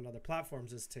make content on other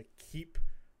platforms is to keep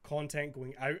content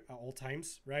going out at all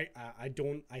times, right?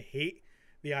 I hate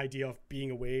the idea of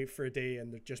being away for a day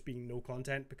and there just being no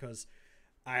content, because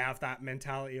I have that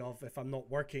mentality of if I'm not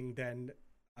working, then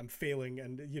I'm failing,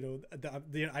 and you know,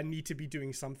 I need to be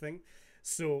doing something.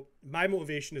 So my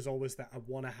motivation is always that I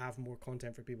want to have more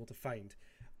content for people to find,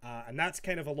 and that's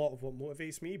kind of a lot of what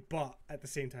motivates me. But at the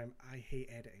same time, I hate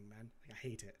editing, man. Like, I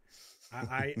hate it.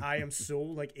 I am so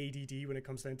like ADD when it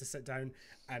comes down to sit down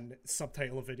and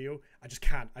subtitle a video. I just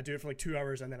can't. I do it for like 2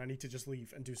 hours and then I need to just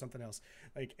leave and do something else.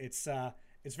 Like it's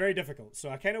very difficult. So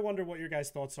I kind of wonder what your guys'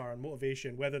 thoughts are on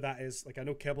motivation, whether that is like, I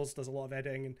know Kibbles does a lot of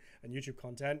editing and YouTube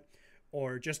content,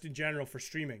 or just in general for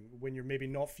streaming when you're maybe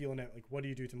not feeling it. Like, what do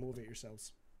you do to motivate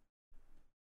yourselves?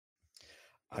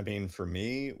 I mean, for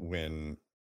me,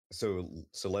 so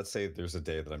let's say there's a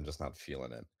day that I'm just not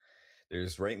feeling it.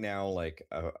 There's right now like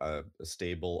a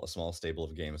small stable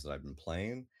of games that I've been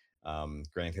playing.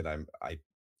 Granted,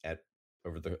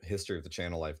 over the history of the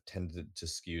channel, I've tended to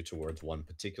skew towards one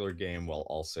particular game while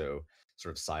also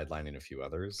sort of sidelining a few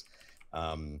others.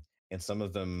 And some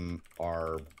of them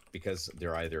are because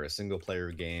they're either a single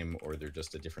player game or they're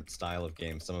just a different style of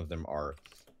game. Some of them are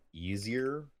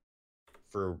easier,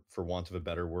 for want of a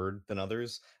better word, than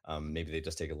others. Maybe they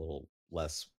just take a little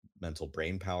less mental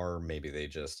brain power. Maybe they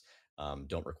just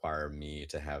don't require me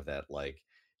to have that, like,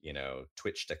 you know,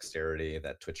 Twitch dexterity,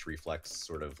 that Twitch reflex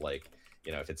sort of, like,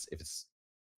 you know, if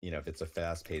it's a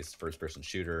fast-paced first-person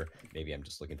shooter, maybe I'm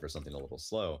just looking for something a little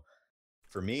slow.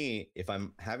 For me, if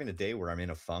I'm having a day where I'm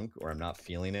in a funk or I'm not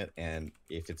feeling it, and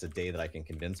if it's a day that I can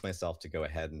convince myself to go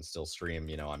ahead and still stream,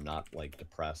 you know, I'm not like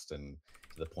depressed and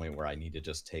to the point where I need to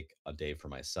just take a day for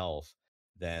myself,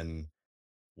 then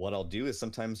what I'll do is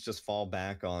sometimes just fall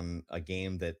back on a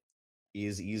game that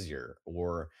is easier.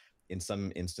 Or in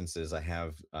some instances, I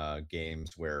have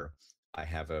games where I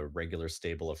have a regular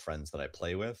stable of friends that I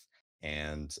play with.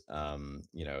 And,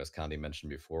 you know, as Condi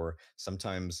mentioned before,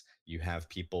 sometimes you have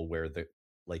people where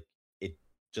it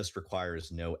just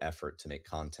requires no effort to make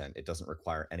content. It doesn't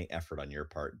require any effort on your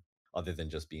part other than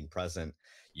just being present,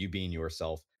 you being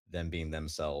yourself, them being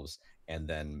themselves, and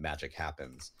then magic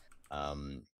happens.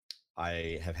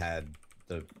 I have had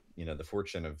the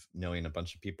fortune of knowing a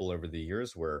bunch of people over the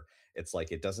years where it's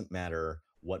like it doesn't matter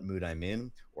what mood I'm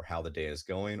in or how the day is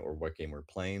going or what game we're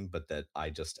playing, but that I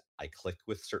click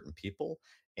with certain people,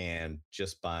 and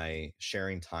just by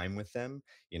sharing time with them,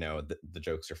 you know, the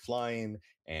jokes are flying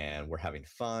and we're having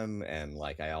fun, and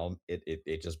like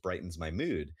it just brightens my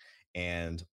mood,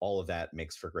 and all of that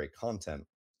makes for great content.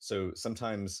 So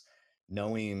sometimes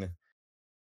knowing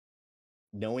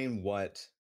what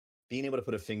being able to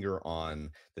put a finger on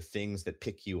the things that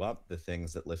pick you up, the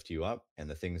things that lift you up, and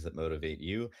the things that motivate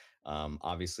you.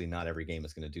 Obviously, not every game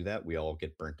is going to do that. We all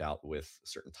get burnt out with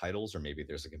certain titles, or maybe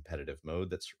there's a competitive mode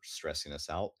that's stressing us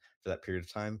out for that period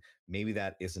of time. Maybe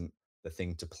that isn't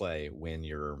thing to play when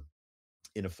you're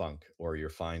in a funk or you're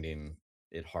finding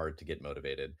it hard to get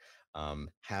motivated.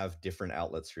 Have different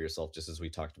outlets for yourself, just as we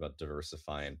talked about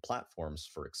diversifying platforms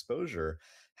for exposure.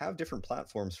 Have different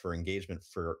platforms for engagement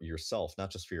for yourself,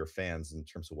 not just for your fans in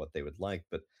terms of what they would like,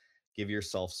 but give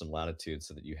yourself some latitude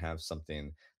so that you have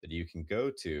something that you can go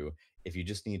to if you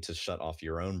just need to shut off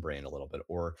your own brain a little bit,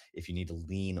 or if you need to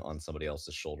lean on somebody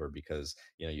else's shoulder because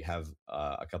you have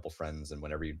a couple friends, and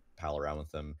whenever you pal around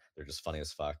with them, they're just funny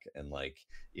as fuck, and like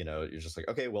you're just like,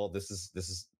 okay, well, this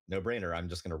is no brainer. I'm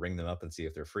just going to ring them up and see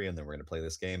if they're free, and then we're going to play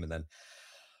this game, and then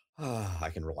I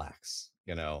can relax.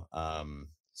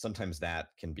 Sometimes that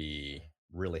can be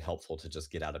really helpful to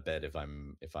just get out of bed if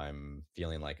I'm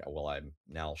feeling like, well, I'm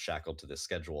now shackled to this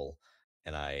schedule,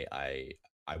 and I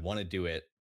want to do it,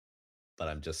 but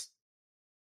I'm just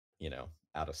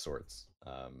out of sorts.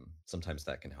 Sometimes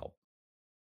that can help.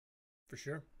 For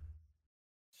sure.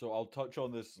 So I'll touch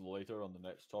on this later on the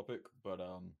next topic, but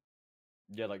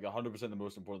yeah, like 100% the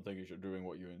most important thing is you're doing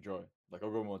what you enjoy. Like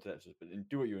I'll go more into that, but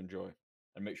do what you enjoy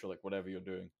and make sure like whatever you're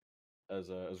doing, as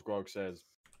Grog says,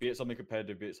 be it something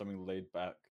competitive, be it something laid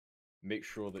back, make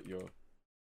sure that you're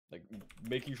like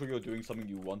making sure you're doing something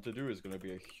you want to do is going to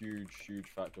be a huge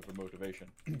factor for motivation.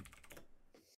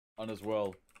 And as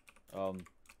well, a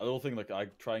little thing like I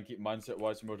try and keep mindset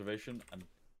wise for motivation, and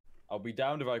I'll be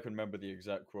damned if I can remember the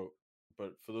exact quote,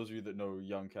 but for those of you that know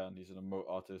Young Can, he's an emote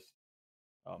artist.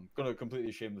 I'm gonna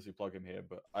completely shamelessly plug him here,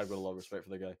 but I've got a lot of respect for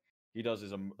the guy. He does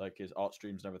his his art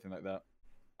streams and everything like that.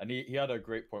 And he had a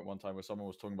great point one time where someone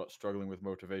was talking about struggling with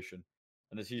motivation.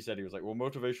 And as he said, he was like, well,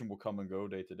 motivation will come and go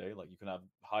day to day. Like you can have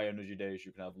high energy days,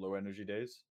 you can have low energy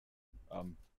days.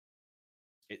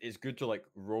 It is good to like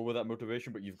roll with that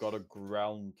motivation, but you've got to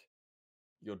ground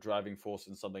your driving force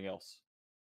in something else.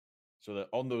 So that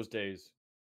on those days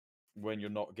when you're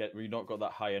not got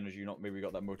that high energy, you're not maybe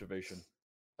got that motivation,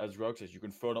 as Rogue says, you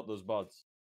can phone up those buds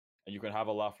and you can have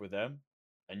a laugh with them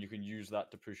and you can use that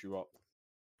to push you up.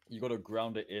 You got to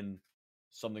ground it in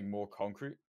something more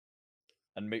concrete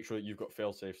and make sure that you've got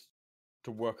fail safes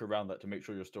to work around that to make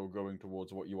sure you're still going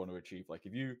towards what you want to achieve. Like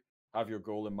if you have your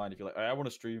goal in mind, if you're like, I want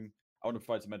to stream, I want to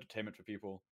provide some entertainment for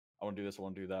people, I want to do this, I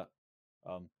want to do that.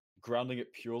 Grounding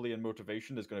it purely in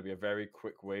motivation is going to be a very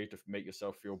quick way to make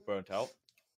yourself feel burnt out,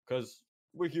 because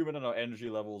we're human and our energy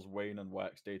levels wane and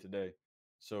wax day to day.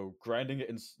 So grounding it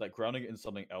in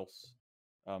something else,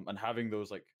 and having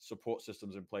those like support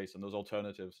systems in place and those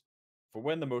alternatives for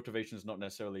when the motivation is not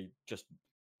necessarily just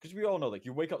because we all know like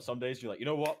you wake up some days, you're like, you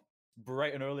know what,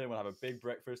 bright and early, I'm gonna have a big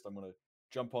breakfast, I'm gonna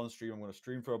jump on stream, I'm gonna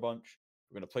stream for a bunch,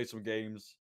 we're gonna play some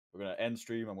games, we're gonna end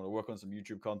stream, I'm gonna work on some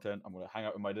YouTube content, I'm gonna hang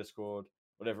out in my Discord,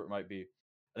 whatever it might be.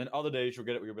 And then other days you'll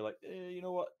get it where you'll be like, you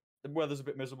know what, the weather's a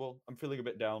bit miserable, I'm feeling a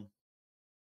bit down.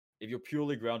 If you're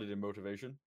purely grounded in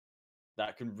motivation,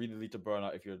 that can really lead to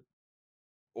burnout if you're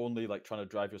only like trying to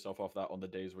drive yourself off that on the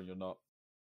days when you're not.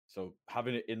 So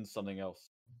having it in something else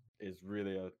is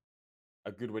really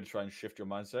a good way to try and shift your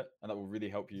mindset, and that will really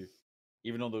help you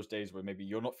even on those days where maybe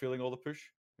you're not feeling all the push.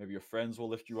 Maybe your friends will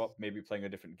lift you up, maybe playing a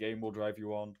different game will drive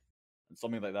you on, and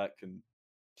something like that can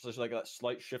just like that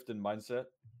slight shift in mindset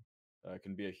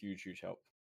can be a huge help.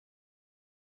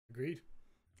 Agreed,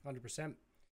 100%.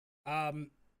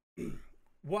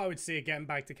 What I would say, getting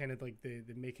back to kind of like the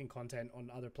making content on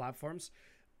other platforms,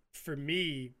 for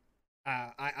me,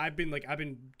 I've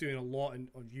been doing a lot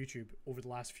on YouTube over the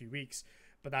last few weeks,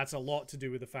 but that's a lot to do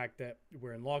with the fact that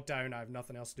we're in lockdown. I have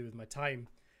nothing else to do with my time,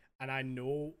 and I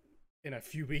know in a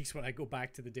few weeks when I go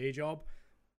back to the day job,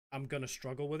 I'm gonna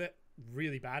struggle with it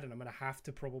really bad, and I'm gonna have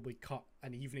to probably cut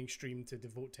an evening stream to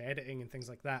devote to editing and things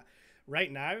like that.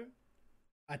 Right now,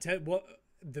 I tell you what,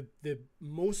 the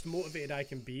most motivated I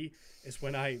can be is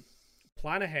when I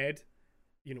plan ahead,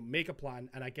 make a plan,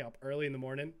 and I get up early in the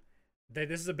morning.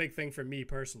 This is a big thing for me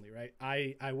personally, right?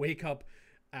 I wake up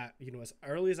at, as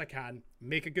early as I can,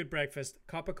 make a good breakfast,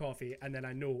 cup of coffee, and then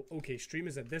I know, okay, stream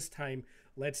is at this time,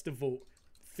 let's devote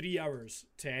 3 hours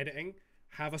to editing,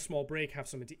 have a small break, have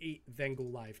something to eat, then go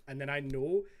live. And then I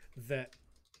know that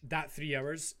 3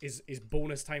 hours is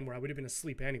bonus time where I would have been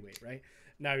asleep anyway, right?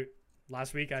 Now,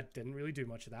 last week, I didn't really do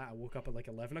much of that. I woke up at like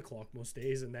 11 o'clock most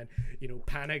days and then,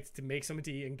 panicked to make something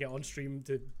to eat and get on stream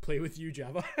to play with you,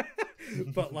 Java.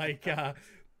 But like,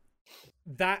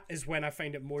 that is when I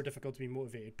find it more difficult to be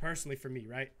motivated. Personally for me,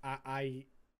 right? I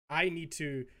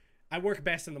work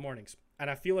best in the mornings. And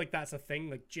I feel like that's a thing.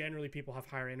 Like generally people have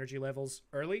higher energy levels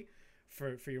early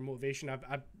for your motivation.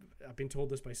 I've been told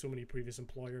this by so many previous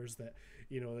employers that,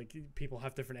 like people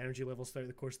have different energy levels throughout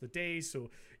the course of the day.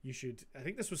 So you should, I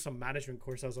think this was some management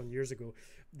course I was on years ago.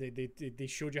 They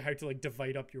showed you how to like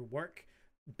divide up your work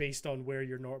based on where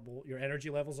your energy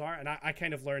levels are. And I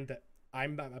kind of learned that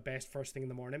I'm at my best first thing in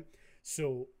the morning.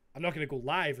 So I'm not going to go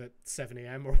live at 7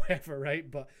 a.m. or whatever, right?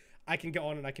 But I can get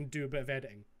on and I can do a bit of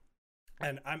editing.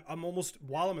 And I'm almost,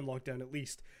 while I'm in lockdown at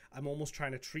least, I'm almost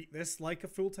trying to treat this like a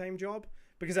full-time job,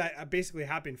 because I basically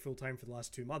have been full-time for the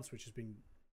last 2 months, which has been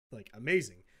like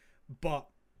amazing. But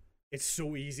it's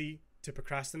so easy to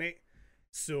procrastinate.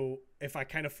 So if I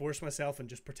kind of force myself and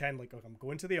just pretend like, okay, I'm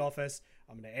going to the office,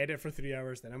 I'm going to edit for 3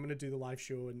 hours, then I'm going to do the live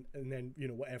show, and then, you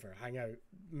know, whatever, hang out,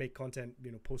 make content,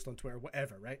 you know, post on Twitter,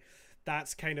 whatever, right?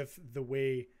 That's kind of the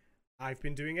way I've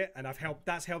been doing it, and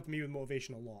that's helped me with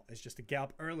motivation a lot. It's just to get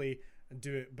up early and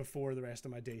do it before the rest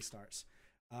of my day starts.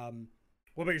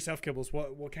 What about yourself, Kibbles?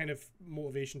 What kind of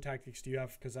motivation tactics do you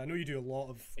have? Because I know you do a lot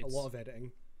of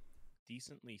editing.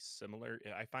 Decently similar.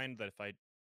 I find that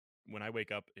when I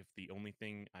wake up, if the only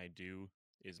thing I do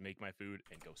is make my food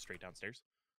and go straight downstairs,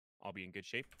 I'll be in good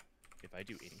shape. If I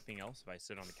do anything else, if I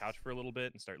sit on the couch for a little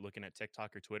bit and start looking at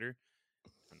TikTok or Twitter,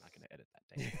 I'm not going to edit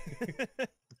that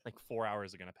day. Like 4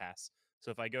 hours are going to pass.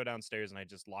 So if I go downstairs and I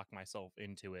just lock myself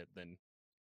into it, then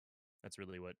that's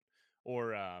really what.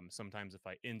 Or sometimes if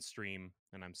I in-stream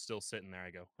and I'm still sitting there, I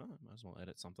go, oh, I might as well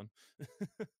edit something.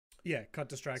 Yeah, cut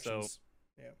distractions.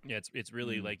 So, yeah, it's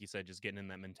really, like you said, just getting in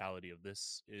that mentality of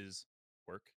this is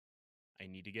work. I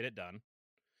need to get it done.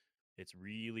 It's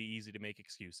really easy to make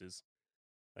excuses.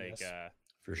 Like, Yes.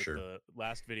 For sure. The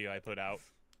last video I put out,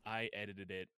 I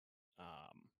edited it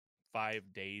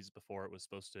 5 days before it was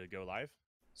supposed to go live.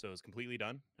 So it was completely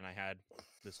done. And I had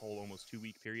this whole almost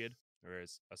 2-week period where I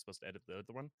was supposed to edit the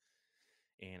other one.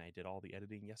 And I did all the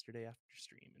editing yesterday after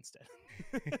stream instead.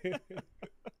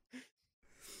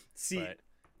 See, But,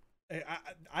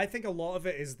 I think a lot of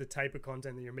it is the type of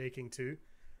content that you're making too.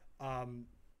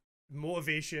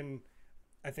 Motivation,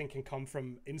 I think, can come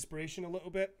from inspiration a little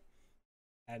bit.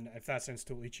 And if that sounds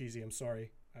totally cheesy, I'm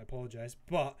sorry. I apologize.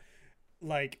 But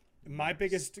like my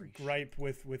biggest gripe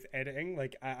with editing,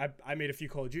 like I made a few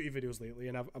Call of Duty videos lately,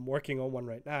 and I'm working on one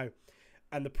right now.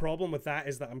 And the problem with that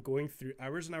is that I'm going through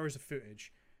hours and hours of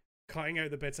footage, cutting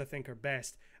out the bits I think are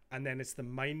best, and then it's the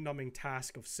mind-numbing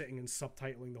task of sitting and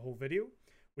subtitling the whole video,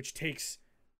 which takes,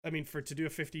 I mean, to do a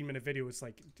 15-minute video, it's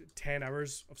like 10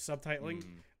 hours of subtitling.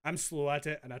 I'm slow at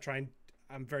it, and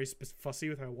I'm very fussy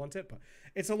with how I want it, but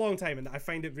it's a long time, and I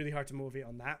find it really hard to motivate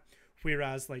on that.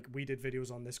 Whereas, like, we did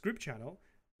videos on this group channel.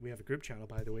 We have a group channel,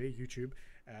 by the way, YouTube,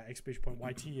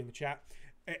 !YT in the chat.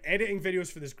 Editing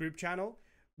videos for this group channel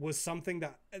was something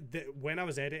that when I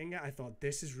was editing it, I thought,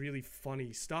 this is really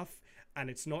funny stuff, and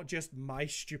it's not just my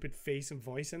stupid face and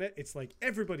voice in it, it's like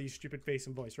everybody's stupid face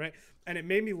and voice, right? And it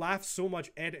made me laugh so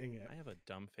much editing it. I have a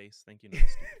dumb face. Thank you, no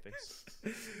stupid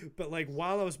face. But like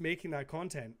while I was making that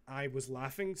content, I was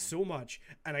laughing so much,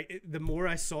 and the more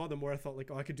I saw, the more I thought like,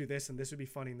 oh, I could do this, and this would be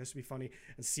funny, and this would be funny,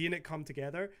 and seeing it come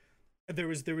together. There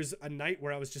was a night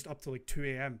where I was just up to like 2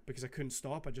 a.m. because I couldn't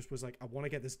stop. I just was like, I want to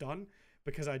get this done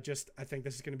because I think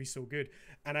this is going to be so good.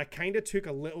 And I kind of took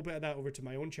a little bit of that over to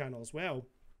my own channel as well,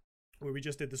 where we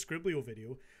just did the Scriblio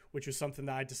video, which was something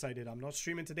that I decided I'm not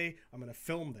streaming today. I'm going to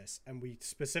film this. And we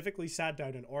specifically sat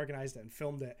down and organized it and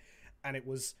filmed it. And it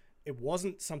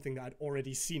wasn't something that I'd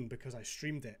already seen because I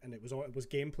streamed it, and it was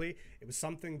gameplay. It was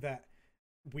something that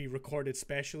we recorded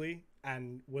specially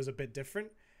and was a bit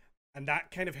different. And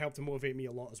that kind of helped to motivate me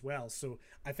a lot as well. So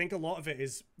I think a lot of it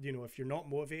is, you know, if you're not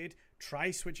motivated,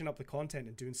 try switching up the content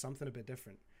and doing something a bit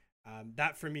different.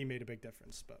 That for me made a big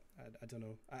difference. But I don't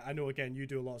know. I know, again, you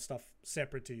do a lot of stuff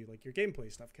separate to you, like your gameplay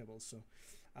stuff, Kibbles. So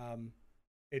I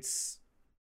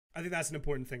think that's an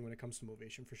important thing when it comes to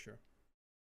motivation for sure.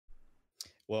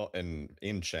 Well, and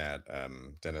in chat,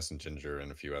 Dennis and Ginger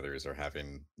and a few others are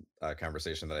having a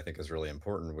conversation that I think is really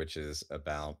important, which is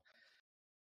about,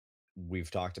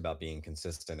 we've talked about being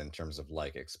consistent in terms of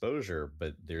like exposure,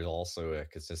 but there's also a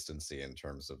consistency in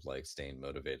terms of like staying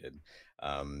motivated.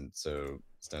 So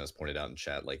as Dennis pointed out in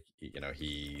chat, like, you know,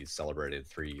 he celebrated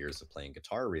 3 years of playing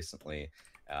guitar recently.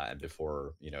 And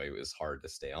before, you know, it was hard to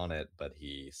stay on it, but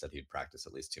he said he'd practice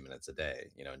at least 2 minutes a day,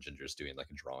 you know, and Ginger's doing like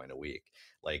a drawing a week.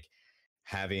 Like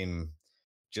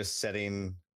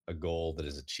setting a goal that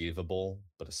is achievable,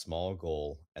 but a small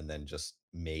goal, and then just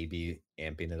maybe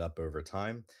amping it up over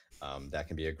time. That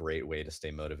can be a great way to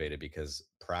stay motivated, because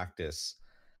practice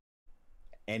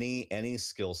any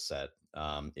skill set,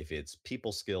 if it's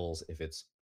people skills, if it's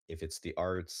the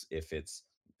arts, if it's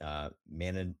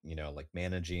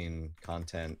managing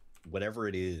content, whatever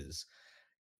it is,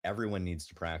 everyone needs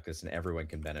to practice, and everyone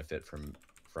can benefit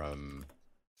from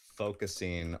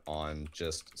focusing on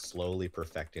just slowly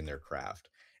perfecting their craft.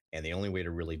 And the only way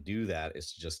to really do that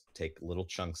is to just take little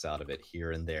chunks out of it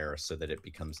here and there so that it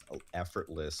becomes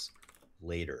effortless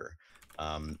later.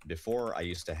 Before, I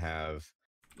used to have,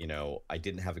 I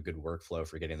didn't have a good workflow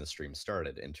for getting the stream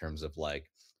started in terms of like,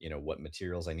 what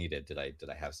materials I needed. Did I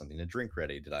have something to drink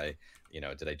ready? Did I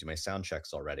do my sound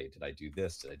checks already? Did I do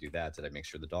this? Did I do that? Did I make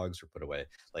sure the dogs were put away?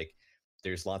 Like,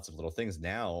 there's lots of little things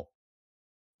now.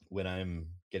 When I'm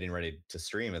getting ready to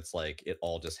stream, it's like it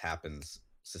all just happens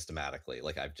systematically.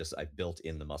 Like I've built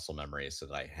in the muscle memory so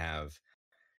that I have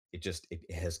it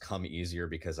has come easier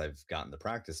because I've gotten the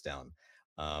practice down.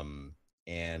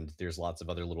 And there's lots of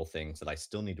other little things that I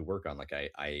still need to work on. Like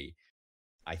I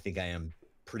think I am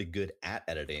pretty good at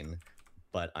editing,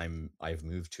 but I've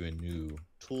moved to a new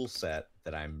tool set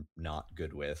that I'm not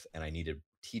good with, and I need to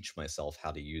teach myself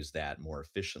how to use that more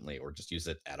efficiently or just use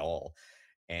it at all.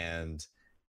 And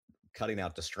cutting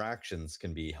out distractions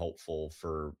can be helpful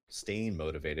for staying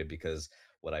motivated, because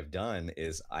what I've done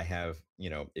is I have,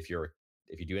 if you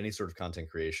do any sort of content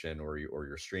creation or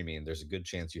you're streaming, there's a good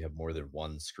chance you have more than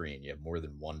one screen, you have more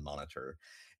than one monitor.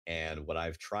 And what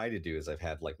I've tried to do is I've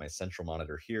had like my central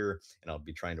monitor here, and I'll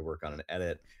be trying to work on an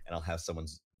edit, and I'll have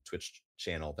someone's Twitch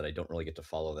channel that I don't really get to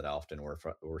follow that often, or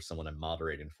someone I'm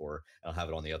moderating for, and I'll have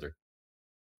it on the other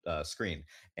screen.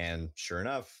 And sure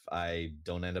enough, I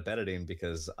don't end up editing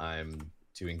because I'm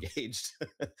too engaged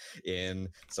in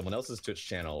someone else's Twitch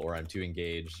channel, or I'm too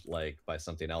engaged like by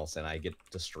something else, and I get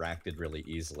distracted really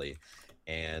easily.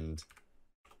 And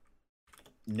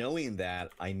knowing that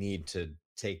I need to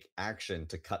take action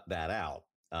to cut that out,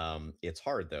 it's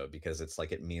hard though, because it's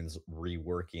like it means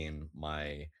reworking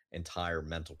my entire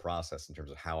mental process in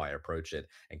terms of how I approach it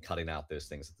and cutting out those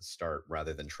things at the start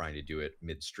rather than trying to do it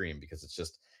midstream, because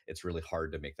it's really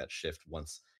hard to make that shift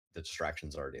once the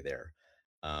distraction's already there.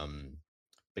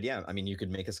 But yeah, I mean, you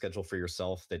could make a schedule for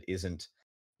yourself that isn't,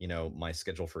 my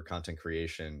schedule for content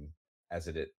creation as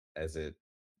it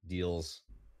deals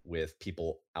with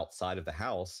people outside of the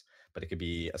house, but it could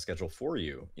be a schedule for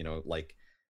you, like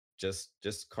just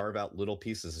carve out little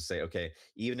pieces to say, okay,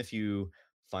 even if you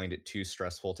find it too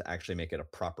stressful to actually make it a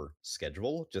proper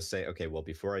schedule, just say, okay, well,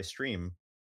 before I stream,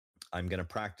 I'm going to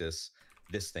practice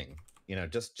this thing,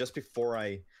 just before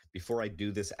I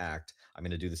do this act, I'm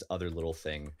going to do this other little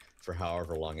thing for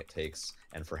however long it takes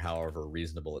and for however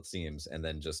reasonable it seems, and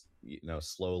then just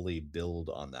slowly build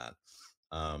on that.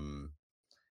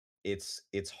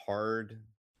 It's hard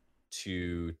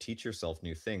to teach yourself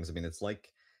new things. I mean, it's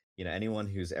like, anyone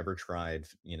who's ever tried,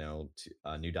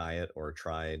 a new diet or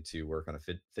tried to work on a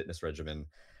fitness regimen,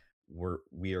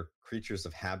 we are creatures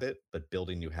of habit, but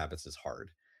building new habits is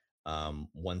hard.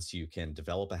 Once you can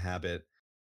develop a habit,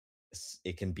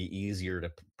 it can be easier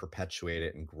to perpetuate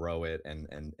it and grow it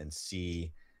and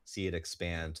see it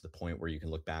expand to the point where you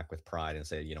can look back with pride and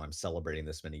say, I'm celebrating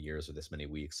this many years or this many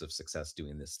weeks of success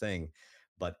doing this thing.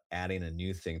 But adding a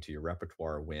new thing to your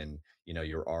repertoire when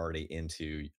you're already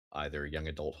into either young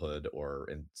adulthood, or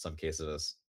in some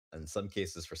cases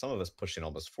for some of us pushing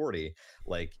almost 40,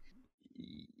 like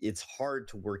it's hard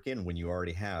to work in when you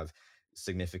already have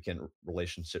significant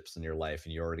relationships in your life,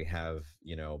 and you already have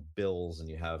bills, and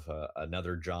you have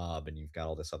another job, and you've got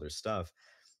all this other stuff.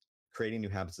 Creating new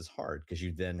habits is hard because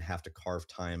you then have to carve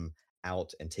time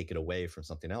out and take it away from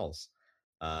something else.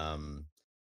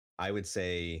 I would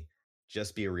say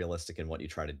just be realistic in what you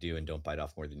try to do, and don't bite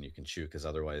off more than you can chew, because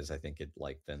otherwise I think it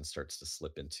then starts to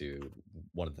slip into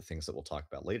one of the things that we'll talk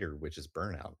about later, which is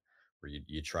burnout, where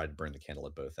you try to burn the candle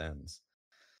at both ends.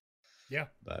 Yeah.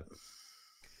 But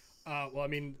well, I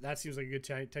mean, that seems like a good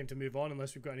time to move on,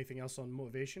 unless we've got anything else on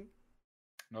motivation.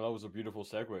 No, that was a beautiful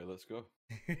segue. Let's go.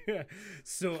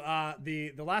 So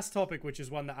the last topic, which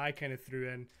is one that I kind of threw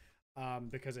in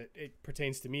because it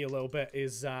pertains to me a little bit,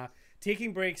 is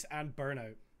taking breaks and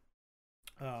burnout,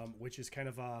 which is kind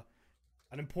of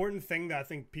an important thing that I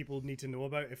think people need to know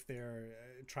about if they're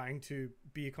trying to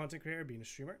be a content creator, being a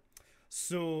streamer.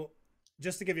 So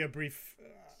just to give you a brief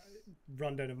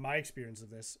rundown of my experience of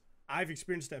this, I've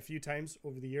experienced it a few times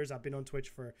over the years. I've been on Twitch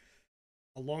for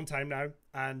a long time now,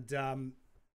 and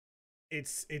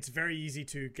it's very easy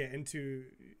to get into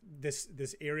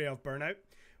this area of burnout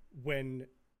when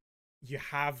you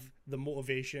have the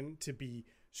motivation to be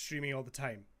streaming all the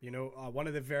time. One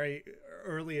of the very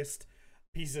earliest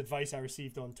pieces of advice I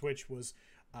received on Twitch was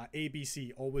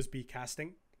ABC, always be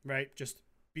casting, right? Just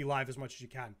be live as much as you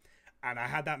can. And I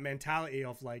had that mentality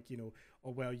of like,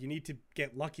 oh, well, you need to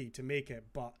get lucky to make it,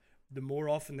 but the more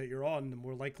often that you're on, the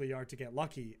more likely you are to get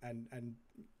lucky and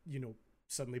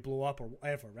suddenly blow up or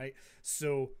whatever, right?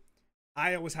 So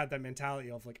I always had that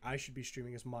mentality of like, I should be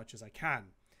streaming as much as I can.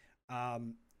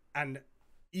 And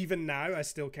even now, I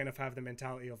still kind of have the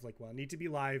mentality of like, well, I need to be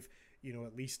live,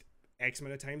 at least X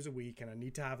amount of times a week, and I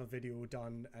need to have a video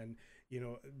done, and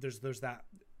there's that,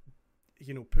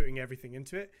 putting everything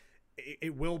into it.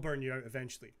 It will burn you out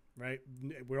eventually, right?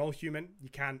 We're all human. You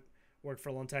can't work for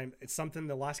a long time. It's something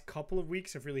the last couple of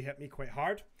weeks have really hit me quite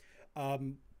hard,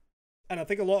 and I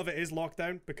think a lot of it is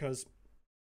lockdown because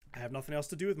I have nothing else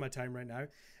to do with my time right now,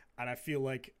 and I feel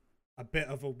like a bit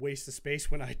of a waste of space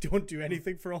when I don't do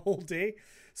anything for a whole day.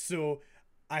 So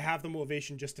I have the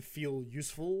motivation just to feel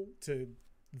useful to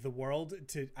the world,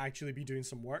 to actually be doing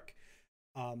some work.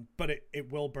 But it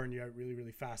will burn you out really,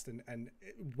 really fast. And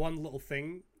one little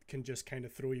thing can just kind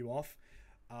of throw you off.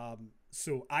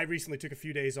 So I recently took a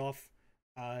few days off,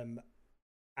 and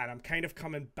I'm kind of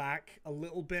coming back a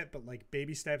little bit, but like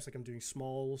baby steps. Like I'm doing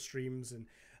small streams, and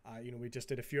we just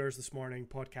did a few hours this morning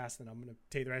podcast, and I'm going to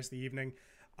take the rest of the evening.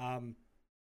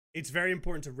 It's very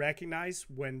important to recognize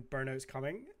when burnout's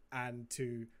coming and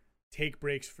to take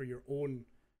breaks for your own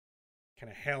kind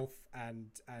of health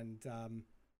and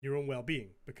your own well-being,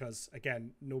 because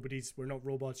again, we're not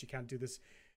robots. You can't do this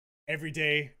every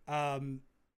day. And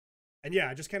yeah,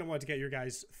 I just kind of wanted to get your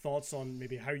guys' thoughts on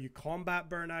maybe how you combat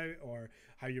burnout or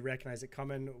how you recognize it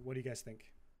coming. What do you guys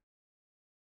think?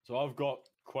 So I've got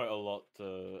quite a lot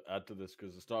to add to this,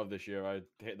 because the start of this year I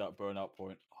hit that burnout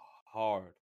point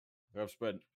hard. I've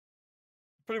spent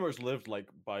pretty much lived like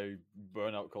by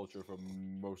burnout culture for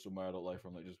most of my adult life.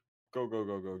 I'm like, just go,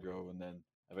 and then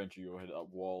eventually you'll hit that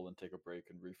wall and take a break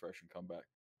and refresh and come back.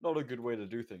 Not a good way to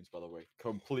do things, by the way.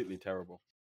 Completely terrible.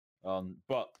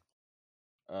 But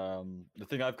the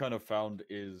thing I've kind of found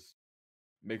is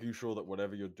making sure that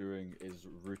whatever you're doing is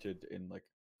rooted in like,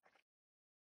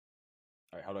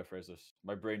 all right, how do I phrase this?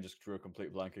 My brain just drew a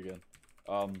complete blank again.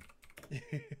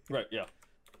 Right, yeah.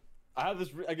 I had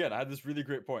this really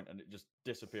great point and it just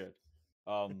disappeared.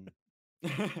 I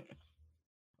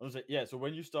was like, yeah, so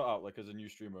when you start out like as a new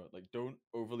streamer, like don't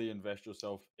overly invest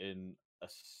yourself in a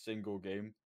single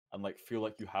game and like feel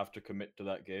like you have to commit to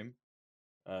that game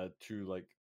to like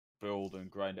build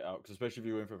and grind it out. Because especially if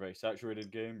you're in for a very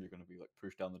saturated game, you're going to be like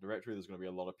pushed down the directory. There's going to be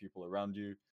a lot of people around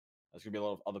you. There's going to be a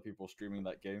lot of other people streaming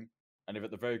that game. And if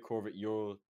at the very core of it,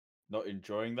 you're not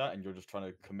enjoying that and you're just trying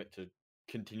to commit to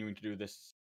continuing to do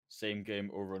this same game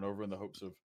over and over in the hopes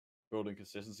of building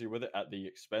consistency with it at the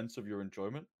expense of your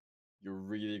enjoyment, you're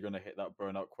really going to hit that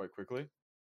burnout quite quickly.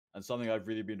 And something I've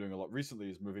really been doing a lot recently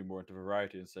is moving more into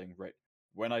variety and saying, right,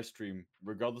 when I stream,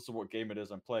 regardless of what game it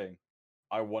is I'm playing,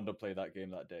 I want to play that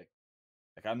game that day.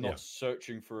 Like I'm not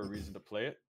searching for a reason to play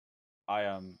it. I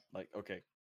am like, okay,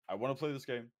 I want to play this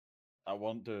game. I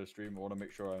want to stream. I want to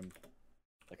make sure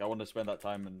I want to spend that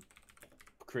time and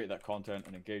create that content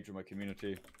and engage with my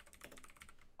community.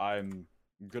 I'm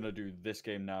gonna do this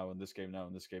game now and this game now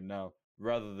and this game now,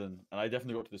 rather than, and I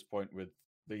definitely got to this point with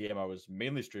the game I was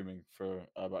mainly streaming for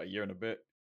about a year and a bit,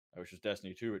 which was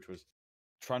Destiny 2, which was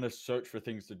trying to search for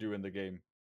things to do in the game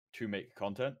to make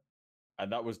content.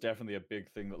 And that was definitely a big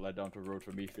thing that led down to a road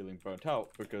for me feeling burnt out,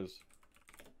 because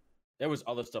there was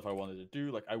other stuff I wanted to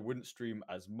do. Like I wouldn't stream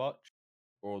as much,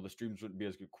 or the streams wouldn't be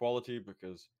as good quality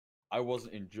because I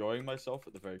wasn't enjoying myself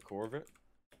at the very core of it.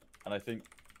 And I think,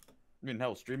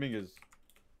 hell, streaming is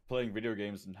playing video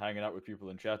games and hanging out with people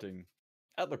and chatting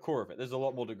at the core of it. There's a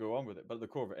lot more to go on with it, but at the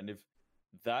core of it. And if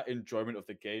that enjoyment of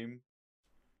the game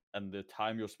and the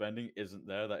time you're spending isn't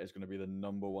there, that is going to be the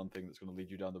number one thing that's going to lead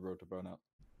you down the road to burnout.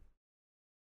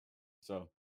 So,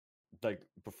 like,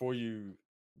 before you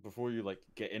like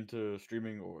get into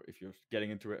streaming, or if you're getting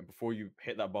into it, and before you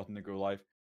hit that button and go live,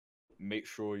 make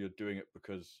sure you're doing it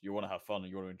because you want to have fun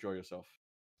and you want to enjoy yourself.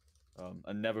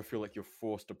 And never feel like you're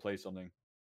forced to play something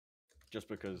just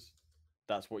because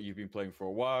that's what you've been playing for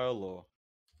a while, or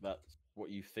that's what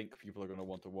you think people are going to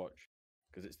want to watch.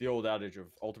 Because it's the old adage of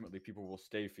ultimately people will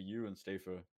stay for you and stay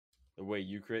for the way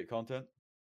you create content.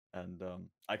 And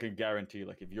I can guarantee,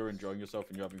 like, if you're enjoying yourself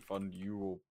and you're having fun, you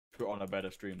will put on a better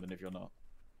stream than if you're not.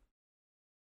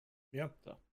 Yeah.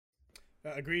 So.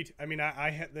 Agreed. I mean,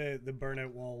 I hit the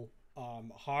burnout wall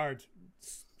hard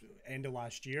end of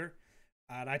last year,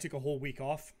 and I took a whole week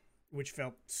off, which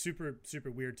felt super,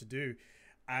 super weird to do.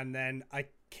 And then I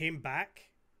came back,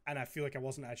 and I feel like I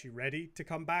wasn't actually ready to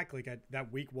come back. Like,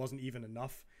 that week wasn't even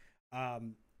enough.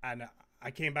 And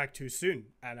I came back too soon,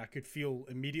 and I could feel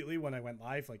immediately when I went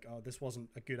live, like, oh, this wasn't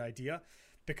a good idea.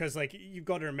 Because, like, you've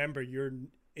got to remember,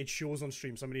 it shows on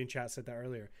stream. Somebody in chat said that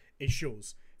earlier. It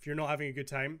shows. If you're not having a good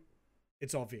time,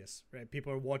 it's obvious, right?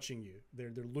 People are watching you.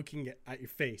 They're looking at your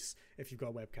face if you've got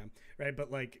a webcam, right?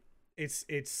 But, like,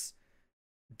 it's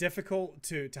difficult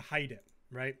to hide it,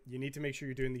 right? You need to make sure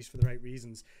you're doing these for the right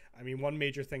reasons. I mean, one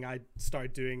major thing I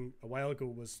started doing a while ago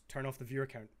was turn off the viewer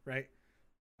count, right?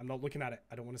 I'm not looking at it.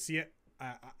 I don't want to see it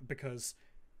because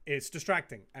it's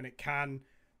distracting, and it can,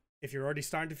 if you're already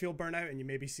starting to feel burnout and you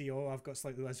maybe see, oh, I've got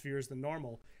slightly less viewers than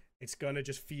normal, it's going to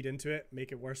just feed into it,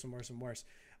 make it worse and worse and worse.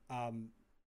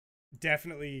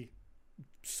 Definitely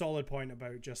solid point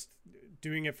about just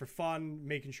doing it for fun,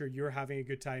 making sure you're having a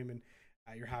good time and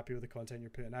you're happy with the content you're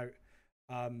putting out.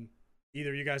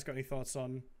 Either you guys got any thoughts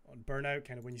on burnout,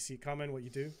 kind of when you see it coming, what you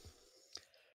do?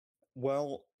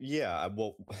 Well, yeah.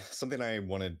 Well, something I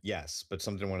wanted, yes, but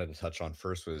something I wanted to touch on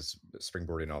first was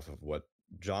springboarding off of what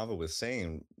Java was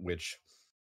saying, which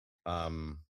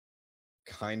um,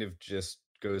 kind of just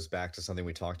goes back to something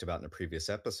we talked about in a previous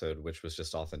episode, which was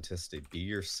just authenticity. Be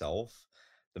yourself.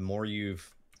 The more you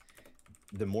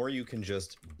can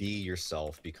just be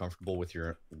yourself, be comfortable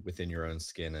within your own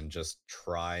skin, and just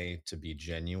try to be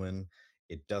genuine.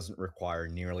 It doesn't require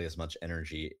nearly as much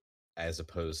energy as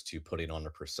opposed to putting on a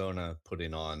persona,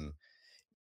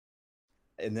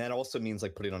 and that also means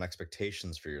like putting on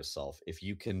expectations for yourself. If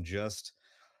you can just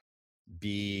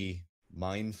be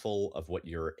mindful of what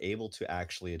you're able to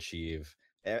actually achieve.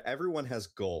 Everyone has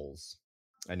goals.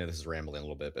 I know this is rambling a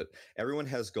little bit, but everyone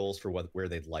has goals for where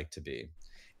they'd like to be,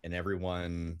 and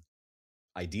everyone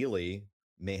ideally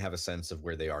may have a sense of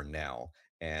where they are now,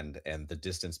 and the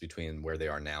distance between where they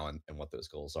are now and what those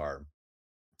goals are.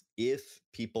 If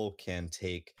people can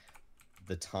take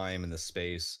the time and the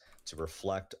space to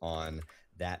reflect on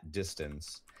that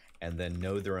distance and then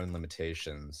know their own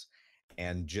limitations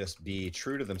and just be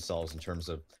true to themselves in terms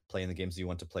of playing the games you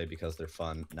want to play because they're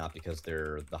fun, not because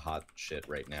they're the hot shit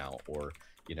right now, or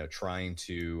trying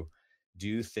to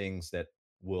do things that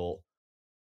will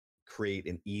create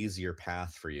an easier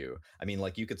path for you. I mean,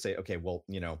 like, you could say, okay, well,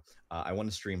 I want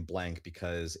to stream blank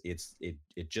because it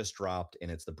just dropped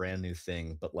and it's the brand new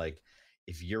thing. But like,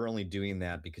 if you're only doing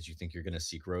that because you think you're going to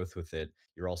see growth with it,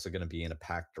 you're also going to be in a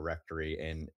packed directory,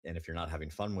 and if you're not having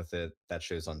fun with it, that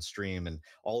shows on stream, and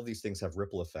all of these things have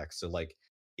ripple effects. So like,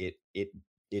 it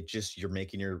just, you're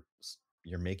making your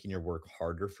work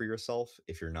harder for yourself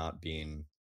if you're not being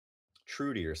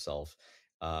true to yourself,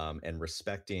 and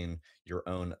respecting your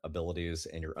own abilities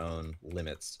and your own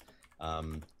limits.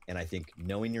 And I think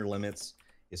knowing your limits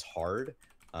is hard.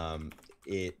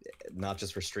 It not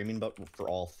just for streaming, but for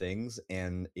all things.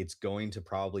 And it's going to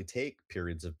probably take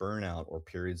periods of burnout or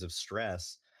periods of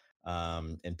stress,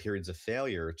 and periods of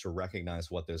failure to recognize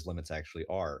what those limits actually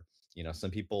are. Some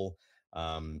people,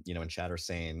 in chat are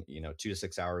saying, 2 to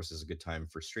 6 hours is a good time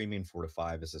for streaming. 4 to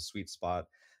 5 is a sweet spot.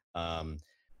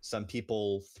 Some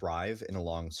people thrive in a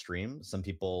long stream. Some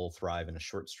people thrive in a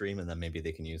short stream, and then maybe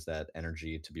they can use that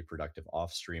energy to be productive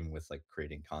off stream with like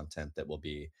creating content that will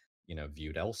be,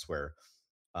 viewed elsewhere.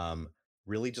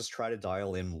 Really just try to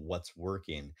dial in what's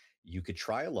working. You could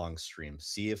try a long stream,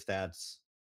 see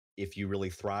if you really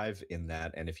thrive in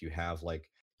that, and if you have like,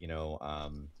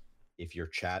 if your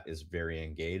chat is very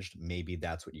engaged, maybe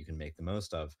that's what you can make the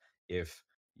most of. If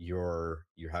you're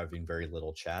having very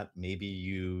little chat, maybe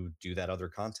you do that other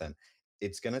content.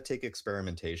 It's going to take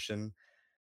experimentation.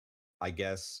 I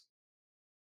guess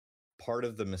part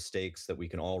of the mistakes that we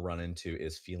can all run into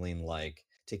is feeling like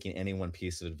taking any one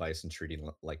piece of advice and treating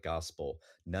like gospel.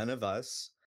 None of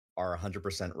us are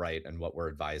 100% right in what we're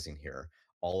advising here.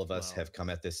 All of us have come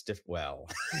at this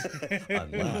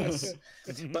unless,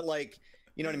 but like,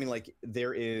 you know what I mean? Like,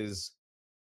 there is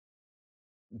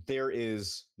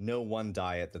no one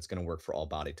diet that's going to work for all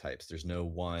body types. There's no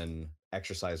one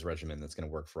exercise regimen that's going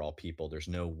to work for all people. There's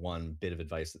no one bit of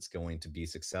advice that's going to be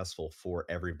successful for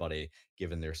everybody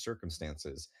given their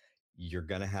circumstances. You're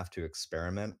going to have to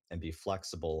experiment and be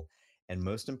flexible, and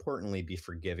most importantly, be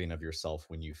forgiving of yourself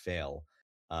when you fail.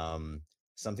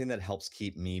 Something that helps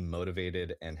keep me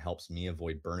motivated and helps me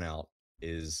avoid burnout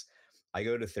is I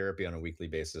go to therapy on a weekly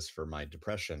basis for my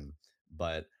depression,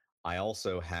 but I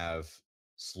also have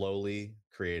slowly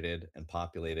created and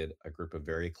populated a group of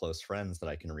very close friends that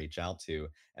I can reach out to.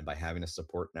 And by having a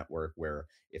support network where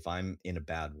if I'm in a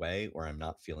bad way or I'm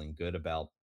not feeling good about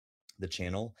the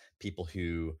channel, people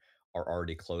who are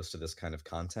already close to this kind of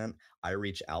content, I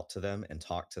reach out to them and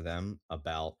talk to them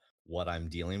about what I'm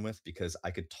dealing with, because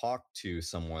I could talk to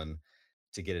someone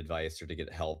to get advice or to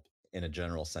get help in a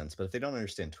general sense. But if they don't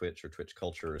understand Twitch or Twitch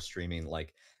culture or streaming,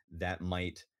 like, that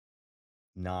might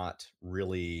not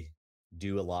really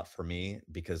do a lot for me,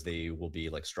 because they will be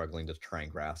like struggling to try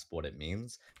and grasp what it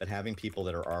means. But having people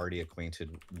that are already acquainted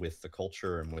with the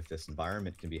culture and with this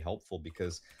environment can be helpful,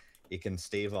 because it can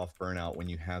stave off burnout when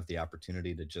you have the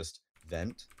opportunity to just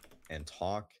vent and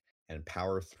talk and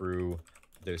power through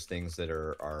those things that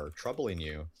are troubling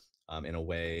you in a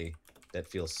way that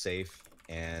feels safe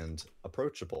and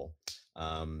approachable.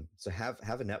 So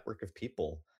have a network of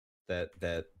people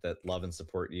that love and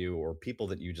support you, or people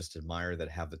that you just admire that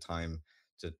have the time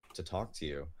to talk to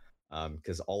you,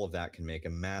 because all of that can make a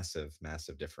massive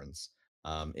difference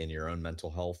in your own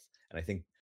mental health. And I think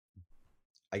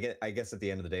I guess at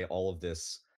the end of the day, all of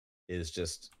this is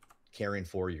just caring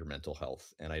for your mental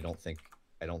health, and I don't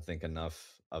think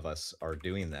enough of us are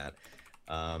doing that.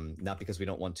 Not because we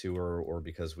don't want to, or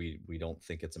because we don't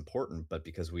think it's important, but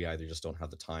because we either just don't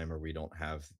have the time or we don't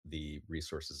have the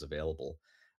resources available.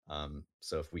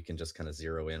 So if we can just kind of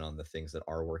zero in on the things that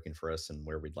are working for us and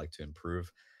where we'd like to improve,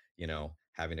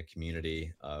 having a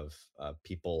community of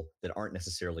people that aren't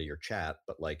necessarily your chat,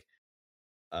 but like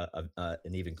an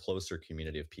even closer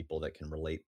community of people that can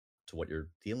relate to what you're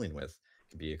dealing with,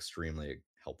 can be extremely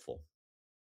helpful.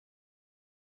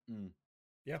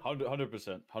 Yeah,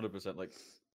 100%, 100%.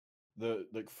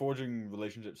 Like forging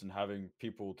relationships and having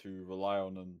people to rely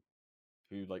on, and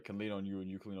who like can lean on you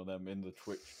and you can lean on them in the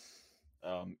Twitch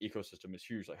ecosystem is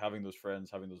huge. Like having those friends,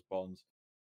 having those bonds,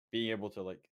 being able to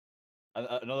like. And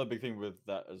another big thing with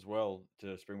that as well,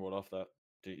 to springboard off that,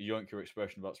 to yoink your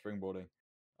expression about springboarding,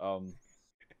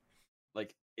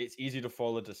 like it's easy to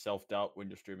fall into self-doubt when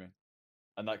you're streaming,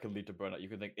 and that can lead to burnout. You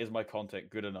can think, is my content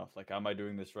good enough? Like, am I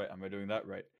doing this right? Am I doing that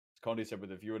right? As Condi said with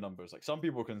the viewer numbers, like some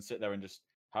people can sit there and just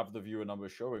have the viewer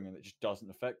numbers showing and it just doesn't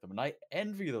affect them. And I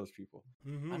envy those people.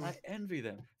 And I envy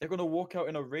them. They're going to walk out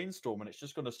in a rainstorm and it's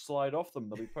just going to slide off them.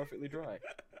 They'll be perfectly dry.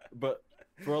 But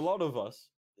for a lot of us,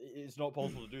 it's not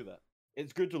possible to do that.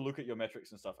 It's good to look at your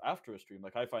metrics and stuff after a stream.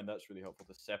 Like I find that's really helpful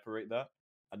to separate that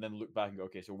and then look back and go,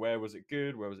 okay, so where was it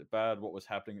good? Where was it bad? What was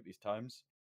happening at these times?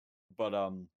 But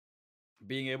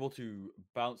being able to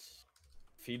bounce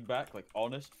feedback, like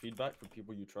honest feedback from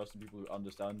people you trust and people who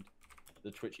understand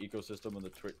the Twitch ecosystem and the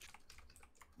Twitch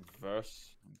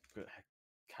verse. I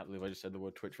can't believe I just said the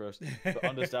word Twitch verse, but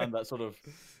understand that sort of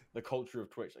the culture of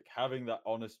Twitch. Like having that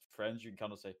honest friends, you can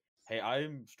kind of say, hey,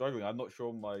 I'm struggling. I'm not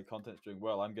sure my content's doing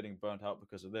well. I'm getting burnt out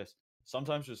because of this.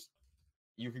 Sometimes just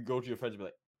you can go to your friends and be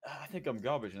like, I think I'm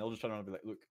garbage. And they'll just turn around and be like,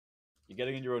 look, you're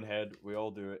getting in your own head. We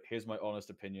all do it. Here's my honest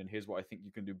opinion. Here's what I think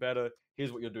you can do better.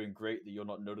 Here's what you're doing great that you're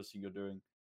not noticing you're doing.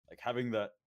 Like having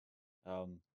that,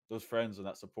 those friends and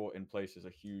that support in place is a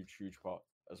huge part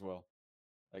as well.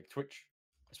 Like Twitch,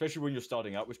 especially when you're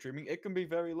starting out with streaming, it can be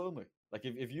very lonely. Like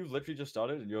if you've literally just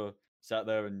started and you're sat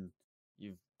there and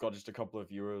you've got just a couple of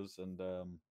viewers and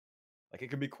like it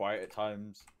can be quiet at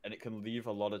times and it can leave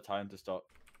a lot of time to start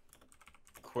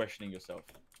questioning yourself,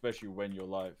 especially when you're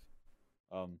live.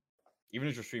 Even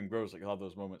as your stream grows, like you'll have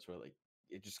those moments where like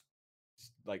it just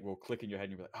like will click in your head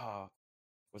and you'll be like,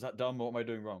 was that dumb? What am I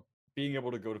doing wrong? Being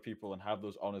able to go to people and have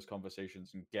those honest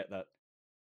conversations and get that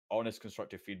honest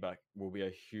constructive feedback will be a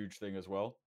huge thing as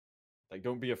well. Like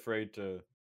don't be afraid to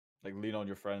like lean on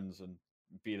your friends and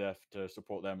be there to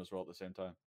support them as well at the same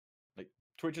time. Like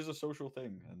Twitch is a social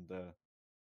thing, and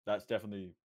that's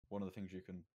definitely one of the things you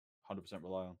can 100%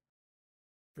 rely on.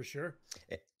 For sure.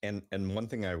 And one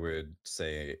thing I would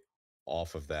say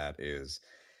off of that is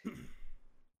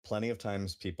plenty of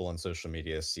times people on social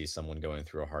media see someone going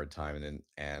through a hard time,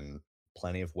 and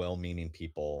plenty of well-meaning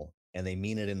people, and they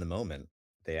mean it in the moment.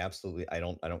 They absolutely, I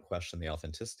don't question the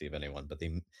authenticity of anyone, but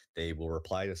they will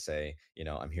reply to say,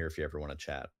 I'm here if you ever want to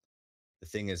chat. The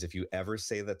thing is, if you ever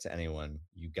say that to anyone,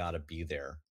 you got to be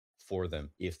there for them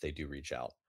if they do reach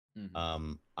out.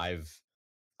 Mm-hmm.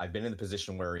 I've been in the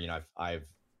position where I've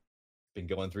been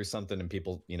going through something and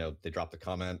people, they drop the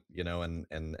comment, and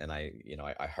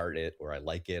I heart it, or I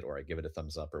like it, or I give it a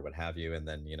thumbs up or what have you. And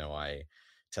then, I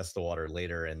test the water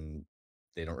later and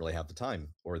they don't really have the time,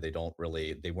 or they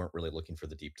weren't really looking for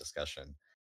the deep discussion.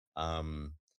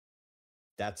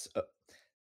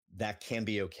 That can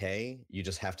be okay. You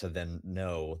just have to then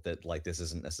know that like, this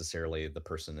isn't necessarily the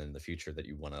person in the future that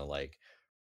you want to like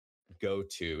go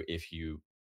to. If you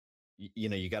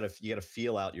gotta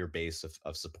feel out your base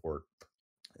of support.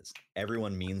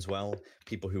 Everyone means well.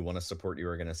 People who want to support you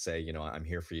are going to say, I'm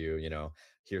here for you,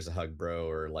 here's a hug, bro,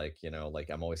 or like, like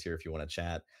I'm always here if you want to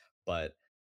chat. But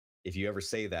if you ever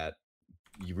say that,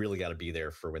 you really got to be there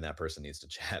for when that person needs to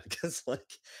chat, because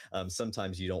like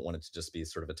sometimes you don't want it to just be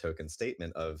sort of a token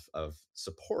statement of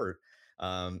support.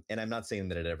 And I'm not saying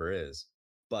that it ever is,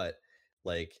 but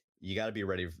like you got to be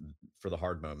ready for the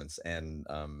hard moments. And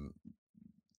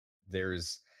there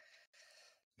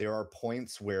are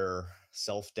points where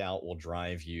self-doubt will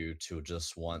drive you to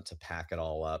just want to pack it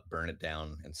all up, burn it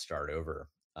down, and start over,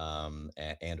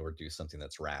 and or do something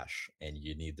that's rash. And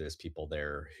you need those people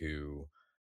there who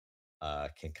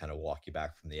can kind of walk you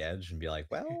back from the edge and be like,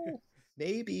 well,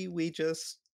 maybe we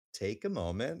just take a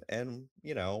moment and,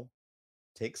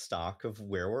 take stock of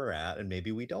where we're at, and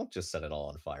maybe we don't just set it all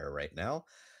on fire right now.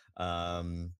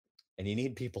 And you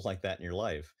need people like that in your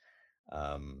life.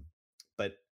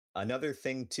 But another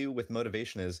thing too with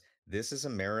motivation is this is a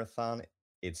marathon.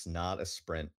 It's not a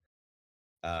sprint.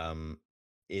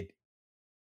 It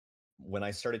When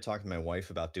I started talking to my wife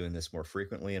about doing this more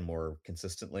frequently and more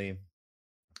consistently,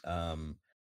 um,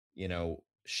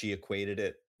 she equated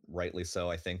it, rightly so,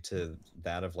 I think, to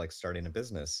that of like starting a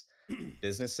business.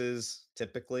 Businesses,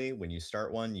 typically, when you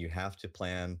start one, you have to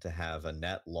plan to have a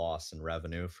net loss in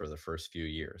revenue for the first few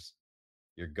years.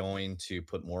 You're going to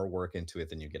put more work into it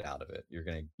than you get out of it.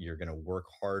 You're gonna work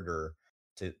harder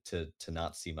to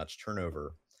not see much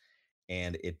turnover,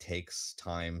 and it takes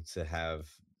time to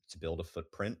build a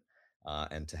footprint,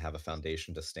 and to have a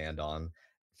foundation to stand on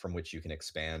from which you can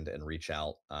expand and reach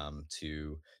out,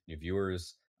 to new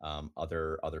viewers,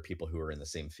 other people who are in the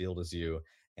same field as you,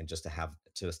 and just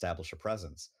to establish a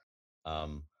presence.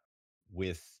 Um,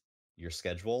 with your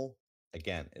schedule,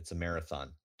 again, it's a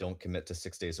marathon. Don't commit to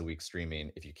 6 days a week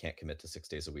streaming if you can't commit to 6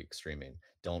 days a week streaming.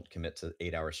 Don't commit to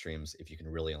 8 hour streams if you can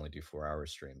really only do 4 hour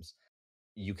streams.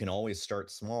 You can always start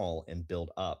small and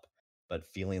build up, but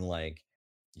feeling like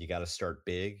you got to start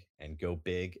big and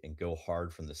go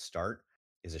hard from the start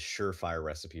is a surefire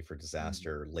recipe for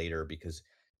disaster later, because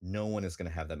no one is going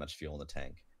to have that much fuel in the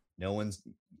tank.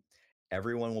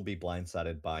 Everyone will be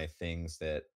blindsided by things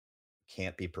that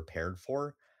can't be prepared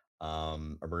for,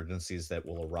 emergencies that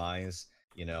will arise,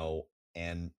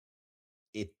 and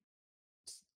it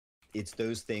it's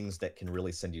those things that can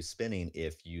really send you spinning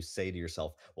if you say to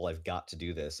yourself, well, I've got to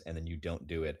do this, and then you don't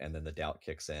do it, and then the doubt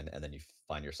kicks in, and then you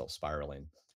find yourself spiraling.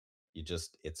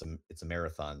 It's a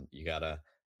marathon. You gotta,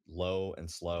 low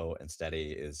and slow and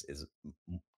steady is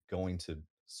going to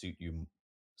suit you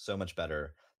so much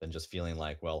better than just feeling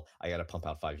like, well, I gotta pump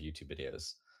out 5 YouTube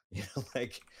videos.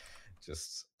 Like,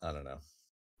 just, I don't know,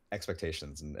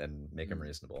 expectations, and make them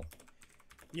reasonable.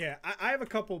 Yeah, I have a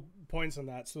couple points on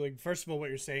that. So, like, first of all, what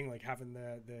you're saying, like having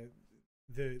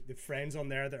the friends on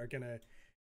there that are gonna,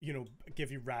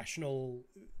 give you rational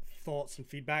thoughts and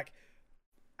feedback,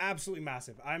 absolutely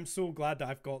massive. I'm so glad that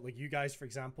I've got like you guys, for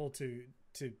example, to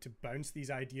bounce these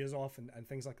ideas off and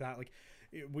things like that. Like,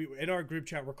 we in our group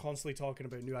chat, we're constantly talking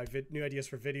about new ideas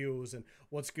for videos and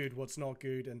what's good, what's not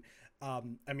good. And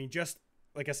I mean, just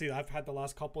like I say, I've had the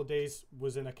last couple of days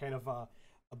was in a kind of a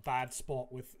bad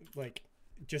spot with like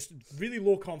just really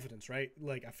low confidence, right?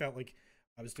 Like, I felt like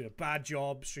I was doing a bad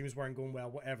job, streams weren't going well,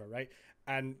 whatever, right?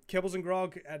 And Kibbles and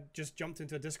Grog had just jumped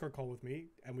into a Discord call with me,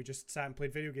 and we just sat and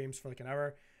played video games for like an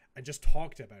hour and just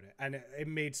talked about it, and it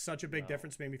made such a big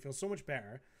difference, made me feel so much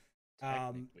better.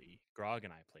 Technically, Grog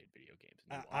and I played video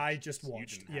games. I just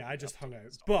watched. Yeah, I just hung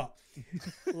out. But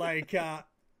like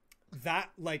that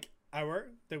like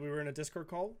hour that we were in a Discord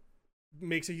call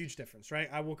makes a huge difference, right?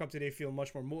 I woke up today feeling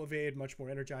much more motivated, much more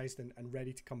energized, and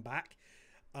ready to come back.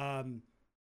 And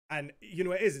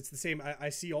it's the same. I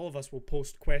see all of us will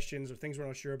post questions or things we're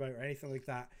not sure about or anything like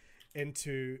that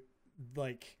into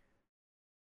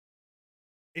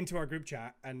our group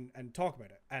chat and talk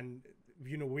about it. And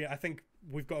I think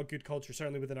we've got a good culture,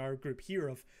 certainly within our group here,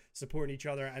 of supporting each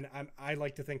other, and I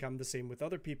like to think I'm the same with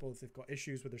other people. If they've got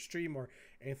issues with their stream or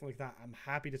anything like that, I'm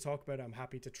happy to talk about it. I'm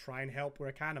happy to try and help where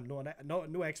I can. I'm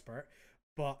no expert,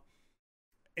 but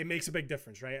it makes a big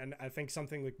difference, right? And I think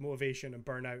something like motivation and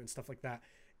burnout and stuff like that,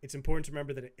 it's important to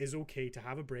remember that it is okay to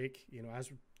have a break.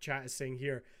 As chat is saying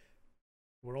here,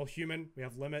 we're all human, we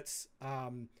have limits,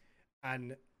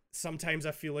 and sometimes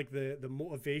I feel like the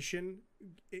motivation,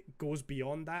 it goes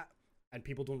beyond that, and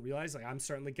people don't realize. Like, I'm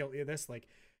certainly guilty of this. Like,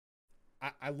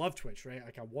 I love Twitch, right?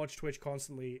 Like, I watch Twitch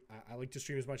constantly. I like to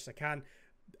stream as much as I can,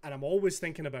 and I'm always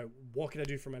thinking about what can I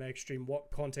do for my next stream,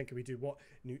 what content can we do, what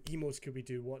new emotes could we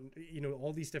do, what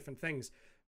all these different things.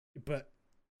 But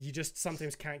you just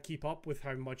sometimes can't keep up with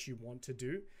how much you want to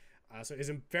do. So it's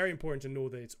very important to know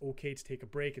that it's okay to take a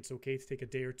break. It's okay to take a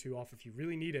day or two off if you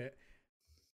really need it.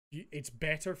 It's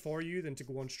better for you than to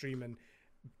go on stream and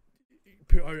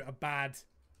put out a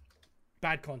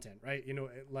bad content, right?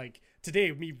 Like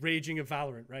today, me raging at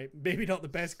Valorant, right? Maybe not the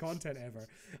best content ever,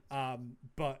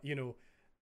 but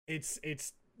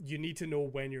it's you need to know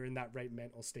when you're in that right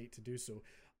mental state to do so.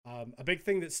 A big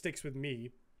thing that sticks with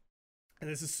me, and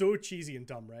this is so cheesy and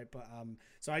dumb, right? But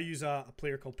so I use a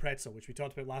player called Pretzel, which we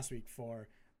talked about last week for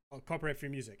copyright-free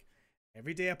music.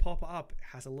 Every day I pop it up, it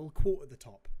has a little quote at the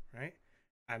top, right?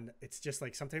 And it's just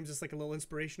like, sometimes it's like a little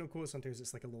inspirational quote, sometimes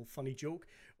it's like a little funny joke,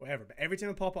 whatever. But every time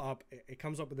I pop it up, it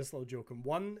comes up with this little joke. And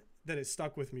one that it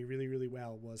stuck with me really, really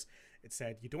well was, it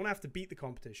said, you don't have to beat the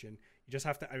competition, you just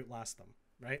have to outlast them,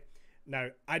 right? Now,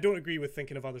 I don't agree with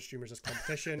thinking of other streamers as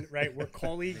competition, right? We're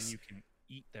colleagues. Then you can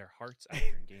eat their hearts out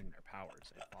and gain their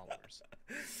powers and followers.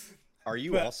 Are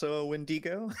you But- also a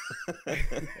Wendigo?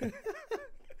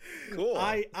 Cool.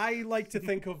 I like to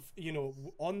think of,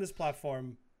 on this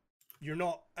platform, you're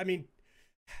not, I mean,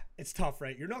 it's tough,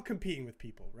 right? You're not competing with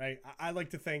people, right? I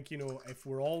like to think, if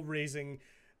we're all raising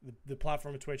the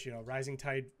platform of Twitch, rising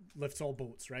tide lifts all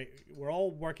boats, right? We're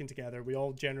all working together. We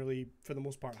all generally, for the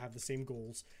most part, have the same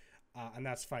goals, and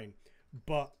that's fine.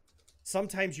 But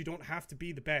sometimes you don't have to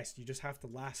be the best. You just have to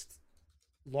last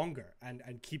longer and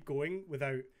keep going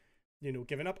without,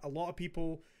 giving up. A lot of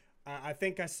people, I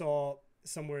think I saw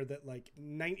somewhere that like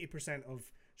 90%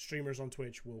 of streamers on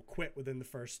Twitch will quit within the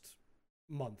first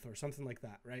month or something like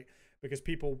that, right? Because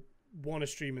people want to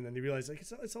stream and then they realize like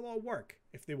it's a lot of work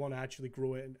if they want to actually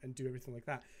grow it and do everything like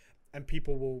that, and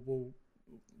people will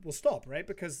stop, right?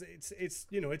 Because it's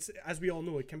as we all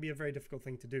know, it can be a very difficult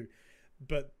thing to do.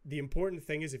 But the important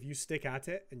thing is, if you stick at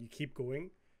it and you keep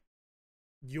going,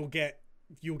 you'll get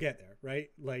there, right?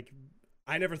 Like,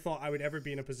 I never thought I would ever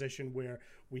be in a position where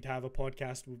we'd have a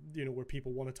podcast, where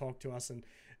people want to talk to us and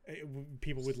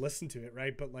people would listen to it,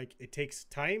 right? But like, it takes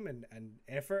time and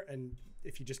effort, and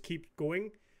if you just keep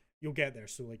going, you'll get there.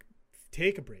 So like,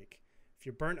 take a break. If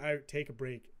you're burnt out, take a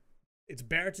break. It's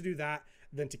better to do that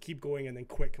than to keep going and then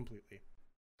quit completely.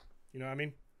 You know what I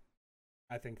mean?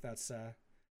 I think that's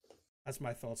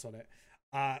my thoughts on it.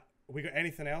 We got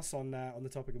anything else on the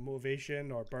topic of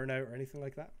motivation or burnout or anything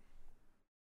like that?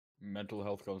 Mental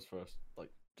health comes first.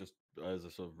 Like, just as a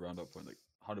sort of roundup point, like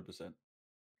 100%.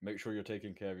 Make sure you're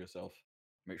taking care of yourself.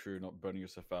 Make sure you're not burning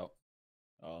yourself out.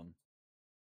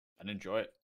 And enjoy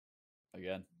it.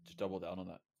 Again, just double down on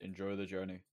that. Enjoy the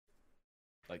journey.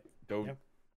 Like, don't.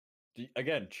 Yeah.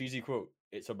 Again, cheesy quote.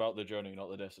 It's about the journey, not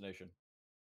the destination.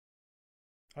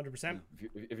 100%.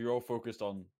 If you're all focused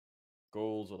on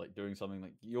goals or like doing something,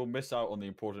 like, you'll miss out on the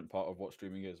important part of what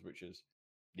streaming is, which is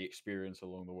the experience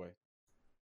along the way.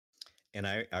 And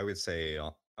I would say,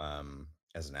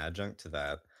 as an adjunct to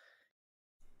that,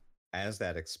 as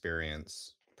that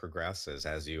experience progresses,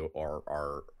 as you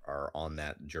are on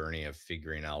that journey of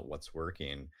figuring out what's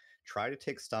working, try to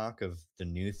take stock of the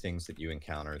new things that you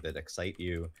encounter that excite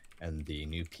you and the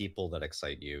new people that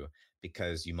excite you,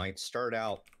 because you might start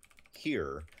out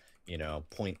here,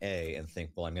 point A, and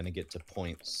think, well, I'm going to get to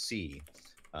point C,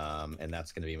 and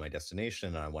that's going to be my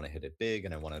destination, and I want to hit it big,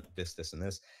 and I want to this, and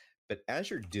this. But as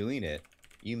you're doing it,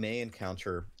 you may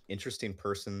encounter interesting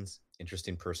persons,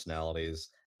 interesting personalities,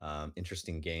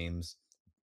 interesting games.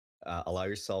 Allow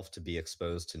yourself to be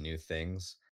exposed to new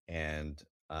things and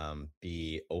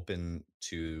be open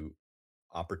to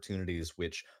opportunities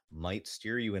which might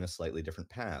steer you in a slightly different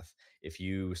path. If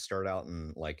you start out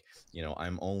in like,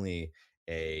 I'm only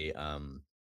a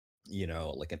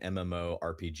like an MMO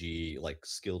RPG, like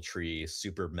skill tree,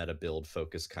 super meta build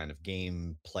focused kind of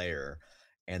game player,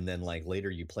 and then like later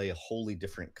you play a wholly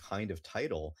different kind of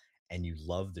title and you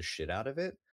love the shit out of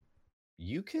it,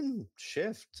 you can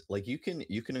shift. Like, you can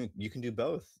do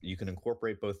both. You can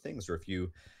incorporate both things. Or if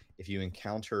you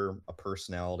encounter a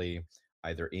personality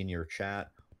either in your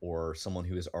chat or someone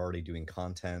who is already doing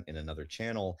content in another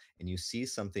channel, and you see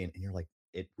something and you're like,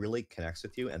 it really connects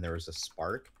with you and there is a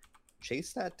spark,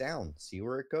 chase that down, see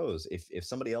where it goes. If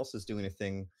somebody else is doing a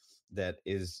thing that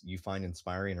is you find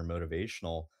inspiring or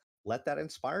motivational, let that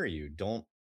inspire you. Don't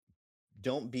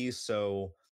be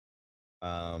so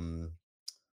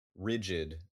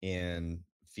rigid in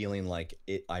feeling like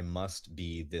I must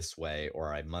be this way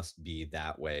or I must be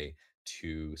that way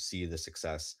to see the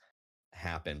success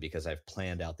happen, because I've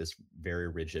planned out this very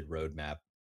rigid roadmap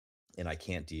and I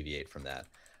can't deviate from that.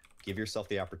 Give yourself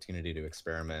the opportunity to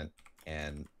experiment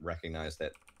and recognize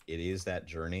that it is that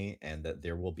journey and that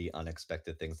there will be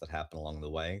unexpected things that happen along the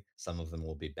way. Some of them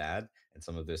will be bad, and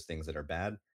some of those things that are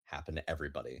bad happen to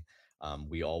everybody.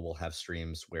 We all will have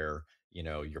streams where,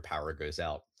 your power goes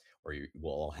out, or you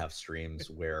will all have streams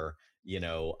where,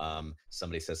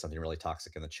 somebody says something really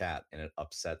toxic in the chat and it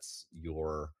upsets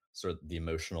your sort of the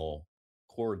emotional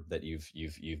cord that you've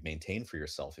maintained for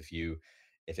yourself.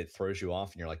 If it throws you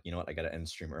off and you're like, you know what, I got to end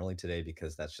stream early today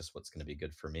because that's just what's going to be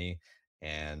good for me.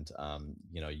 And,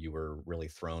 you were really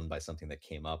thrown by something that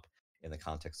came up in the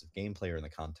context of gameplay or in the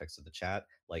context of the chat,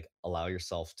 like, allow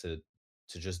yourself to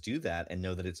just do that and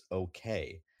know that it's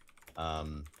okay.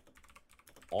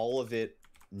 All of it,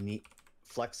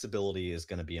 flexibility is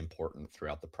going to be important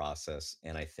throughout the process.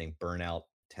 And I think burnout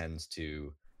tends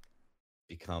to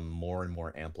become more and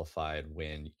more amplified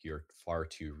when you're far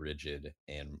too rigid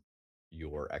in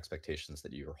your expectations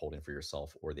that you're holding for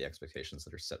yourself or the expectations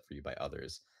that are set for you by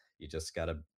others. You just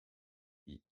gotta,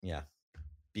 yeah,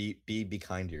 be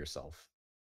kind to yourself.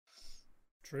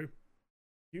 True.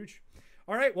 Huge.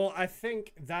 All right. Well, I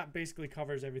think that basically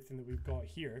covers everything that we've got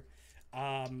here.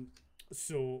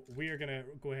 So we are gonna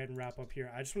go ahead and wrap up here.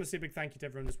 I just want to say a big thank you to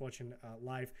everyone that's watching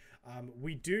live.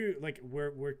 We do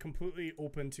we're completely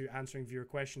open to answering viewer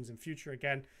questions in future.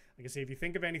 Again, like I say, if you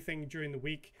think of anything during the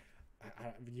week,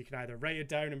 you can either write it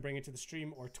down and bring it to the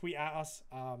stream or tweet at us,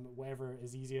 whatever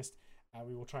is easiest.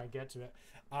 We will try and get to it.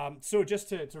 So just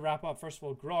to wrap up, first of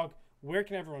all, Grog, where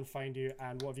can everyone find you,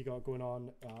 and what have you got going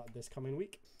on this coming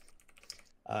week?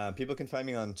 People can find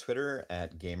me on Twitter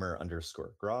at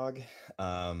gamer_Grog.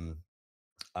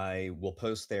 I will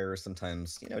post there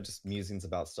sometimes, just musings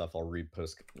about stuff. I'll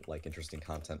repost like interesting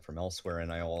content from elsewhere, and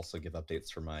I'll also give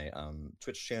updates for my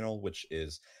Twitch channel, which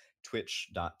is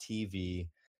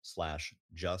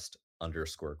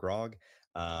twitch.tv/just_Grog.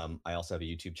 I also have a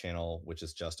YouTube channel, which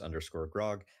is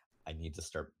just_Grog. I need to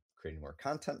start creating more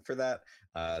content for that.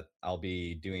 I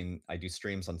do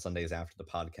streams on Sundays after the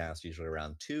podcast, usually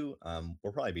around 2.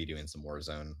 We'll probably be doing some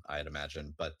Warzone, I'd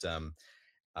imagine, but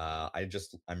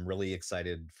I'm really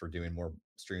excited for doing more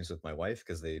streams with my wife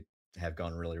because they have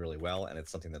gone really, really well, and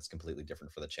it's something that's completely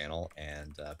different for the channel,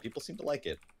 and people seem to like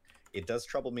it. It does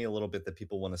trouble me a little bit that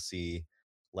people want to see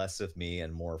less of me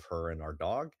and more of her and our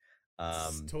dog.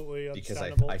 Totally because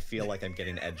understandable. I feel like I'm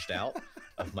getting edged out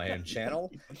of my own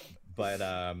channel, but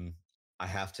I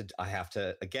have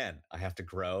to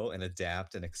grow and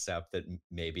adapt and accept that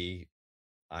maybe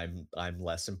I'm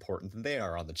less important than they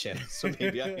are on the channel, so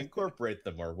maybe I incorporate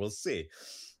them more. We'll see.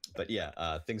 But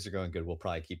yeah, things are going good. We'll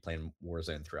probably keep playing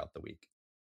Warzone throughout the week.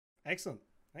 Excellent.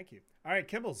 Thank you. All right,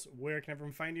 Kibbles, where can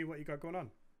everyone find you? What you got going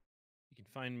on? You can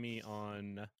find me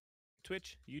on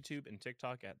Twitch, YouTube, and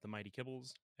TikTok at The Mighty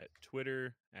Kibbles, at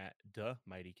Twitter at The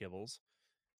Mighty Kibbles.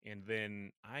 And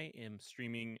then I am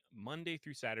streaming Monday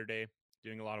through Saturday,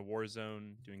 doing a lot of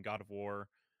Warzone, doing God of War,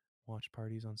 watch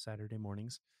parties on Saturday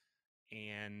mornings.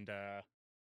 And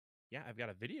yeah, I've got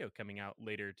a video coming out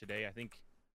later today. I think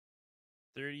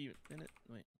 30 minutes.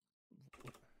 Wait,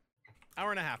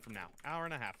 hour and a half from now.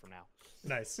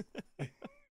 Nice. All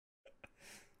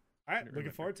right,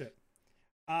 looking forward to it.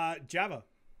 Java,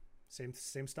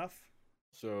 same stuff.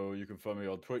 So you can find me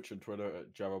on Twitch and Twitter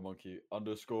at JavaMonkey_.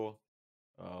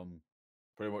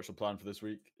 Pretty much the plan for this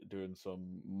week, doing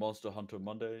some Monster Hunter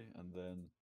Monday, and then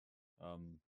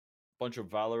bunch of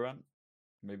Valorant.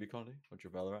 Maybe Connie, bunch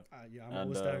of Valorant. Yeah, I'm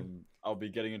always down. I'll be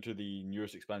getting into the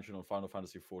newest expansion on Final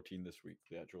Fantasy XIV this week.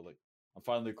 I'm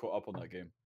finally caught up on that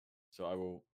game, so I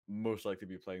will most likely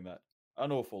be playing that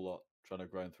an awful lot, trying to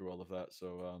grind through all of that.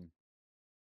 So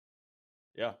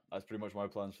yeah, that's pretty much my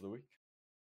plans for the week.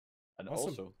 And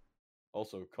awesome.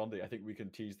 also, Condi, I think we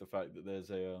can tease the fact that there's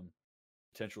a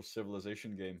potential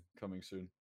Civilization game coming soon.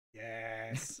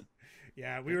 Yes.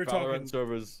 Yeah, we were Valorant talking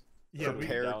servers. Yeah,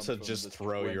 prepare to just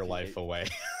throw your life away.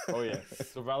 Oh yeah.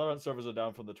 So Valorant servers are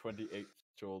down from the 28th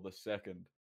till the 2nd,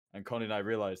 and Connie and I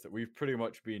realized that we've pretty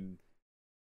much been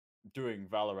doing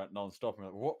Valorant non-stop. And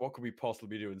we're like, what could we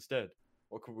possibly do instead?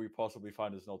 What could we possibly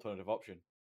find as an alternative option?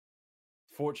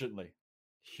 Fortunately,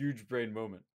 huge brain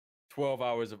moment. 12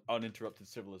 hours of uninterrupted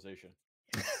Civilization.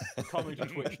 Coming to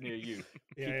Twitch near you.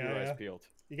 Keep your eyes peeled.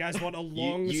 You guys want a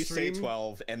long you stream? say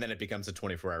 12, and then it becomes a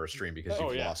 24-hour stream because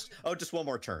you've lost. Oh, just one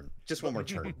more turn. Just one more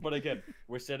turn. But again,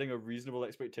 we're setting a reasonable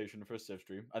expectation for a Civ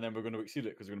stream, and then we're going to exceed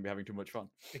it because we're going to be having too much fun.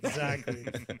 Exactly.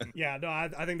 Yeah, no, I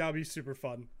think that would be super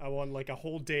fun. I want like a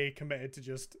whole day committed to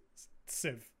just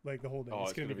Civ, like the whole day. Oh,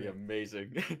 it's going to be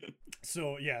amazing.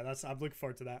 So yeah, I'm looking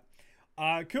forward to that.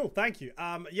 Cool, thank you.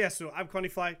 Yeah, so I'm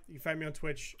Condifly. You can find me on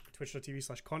Twitch,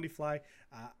 twitch.tv/Condifly.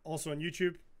 Also on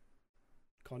YouTube,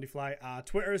 Condifly.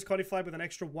 Twitter is Condifly with an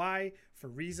extra Y for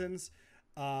reasons.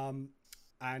 And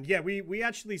yeah, we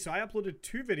actually, so I uploaded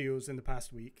 2 videos in the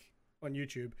past week on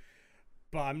YouTube,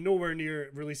 but I'm nowhere near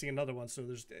releasing another one, so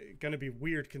there's going to be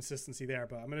weird consistency there,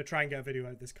 but I'm going to try and get a video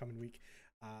out this coming week.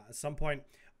 At some point,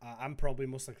 I'm probably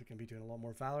most likely going to be doing a lot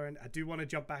more Valorant. I do want to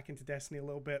jump back into Destiny a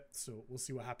little bit, so we'll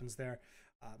see what happens there.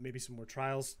 Maybe some more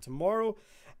trials tomorrow.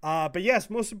 But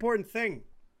yes, most important thing,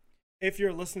 if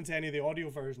you're listening to any of the audio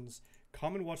versions,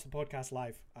 come and watch the podcast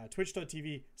live.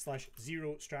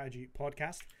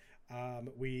 Twitch.tv/ZeroStrategyPodcast.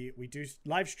 We do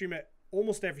live stream it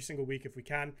almost every single week if we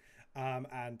can.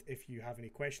 And if you have any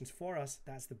questions for us,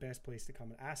 that's the best place to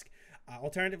come and ask.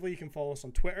 Alternatively, you can follow us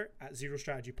on Twitter at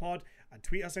ZeroStrategyPod and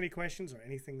tweet us any questions or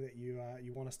anything that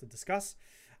you want us to discuss.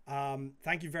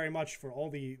 Thank you very much for all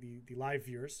the live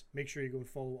viewers. Make sure you go and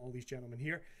follow all these gentlemen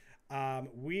here.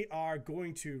 We are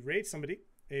going to raid somebody.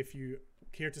 If you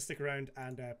care to stick around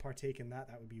and partake in that,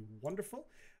 that would be wonderful.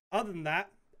 Other than that,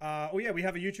 we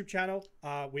have a YouTube channel.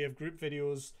 We have group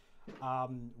videos.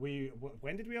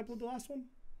 When did we upload the last one?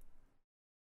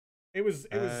 It was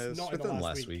not in the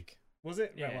last week. Was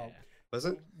it? Yeah. Well, Was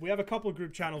it? we have a couple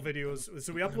group channel videos.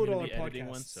 So we upload all our podcasts.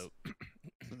 One, so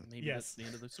maybe Yes. that's the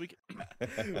end of this week.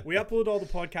 We upload all the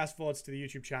podcast VODs to the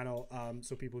YouTube channel,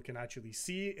 so people can actually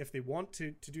see if they want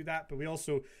to do that. But we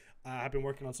also have been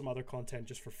working on some other content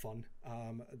just for fun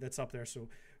that's up there. So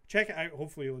check it out.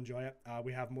 Hopefully you'll enjoy it.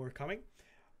 We have more coming.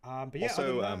 But yeah,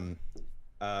 Also,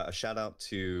 a shout out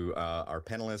to our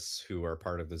panelists who are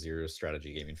part of the Zero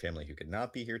Strategy Gaming family who could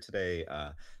not be here today.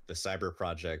 The Cyber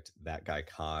Project, That Guy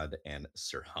Cod, and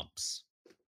Sir Humps.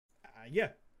 Yeah,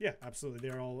 absolutely.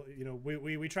 They're all,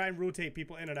 we try and rotate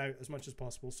people in and out as much as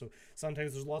possible. So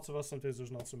sometimes there's lots of us, sometimes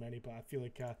there's not so many, but I feel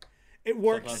like it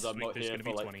works. Sometimes I'm not There's here gonna for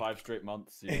be like 20. 5 straight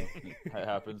months. It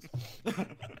happens.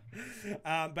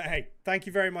 But hey, thank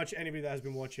you very much, anybody that has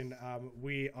been watching.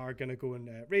 We are going to go and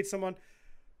raid someone.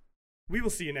 We will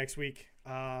see you next week.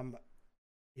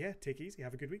 Yeah, take it easy.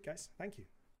 Have a good week, guys. Thank you.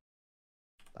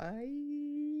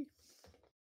 Bye.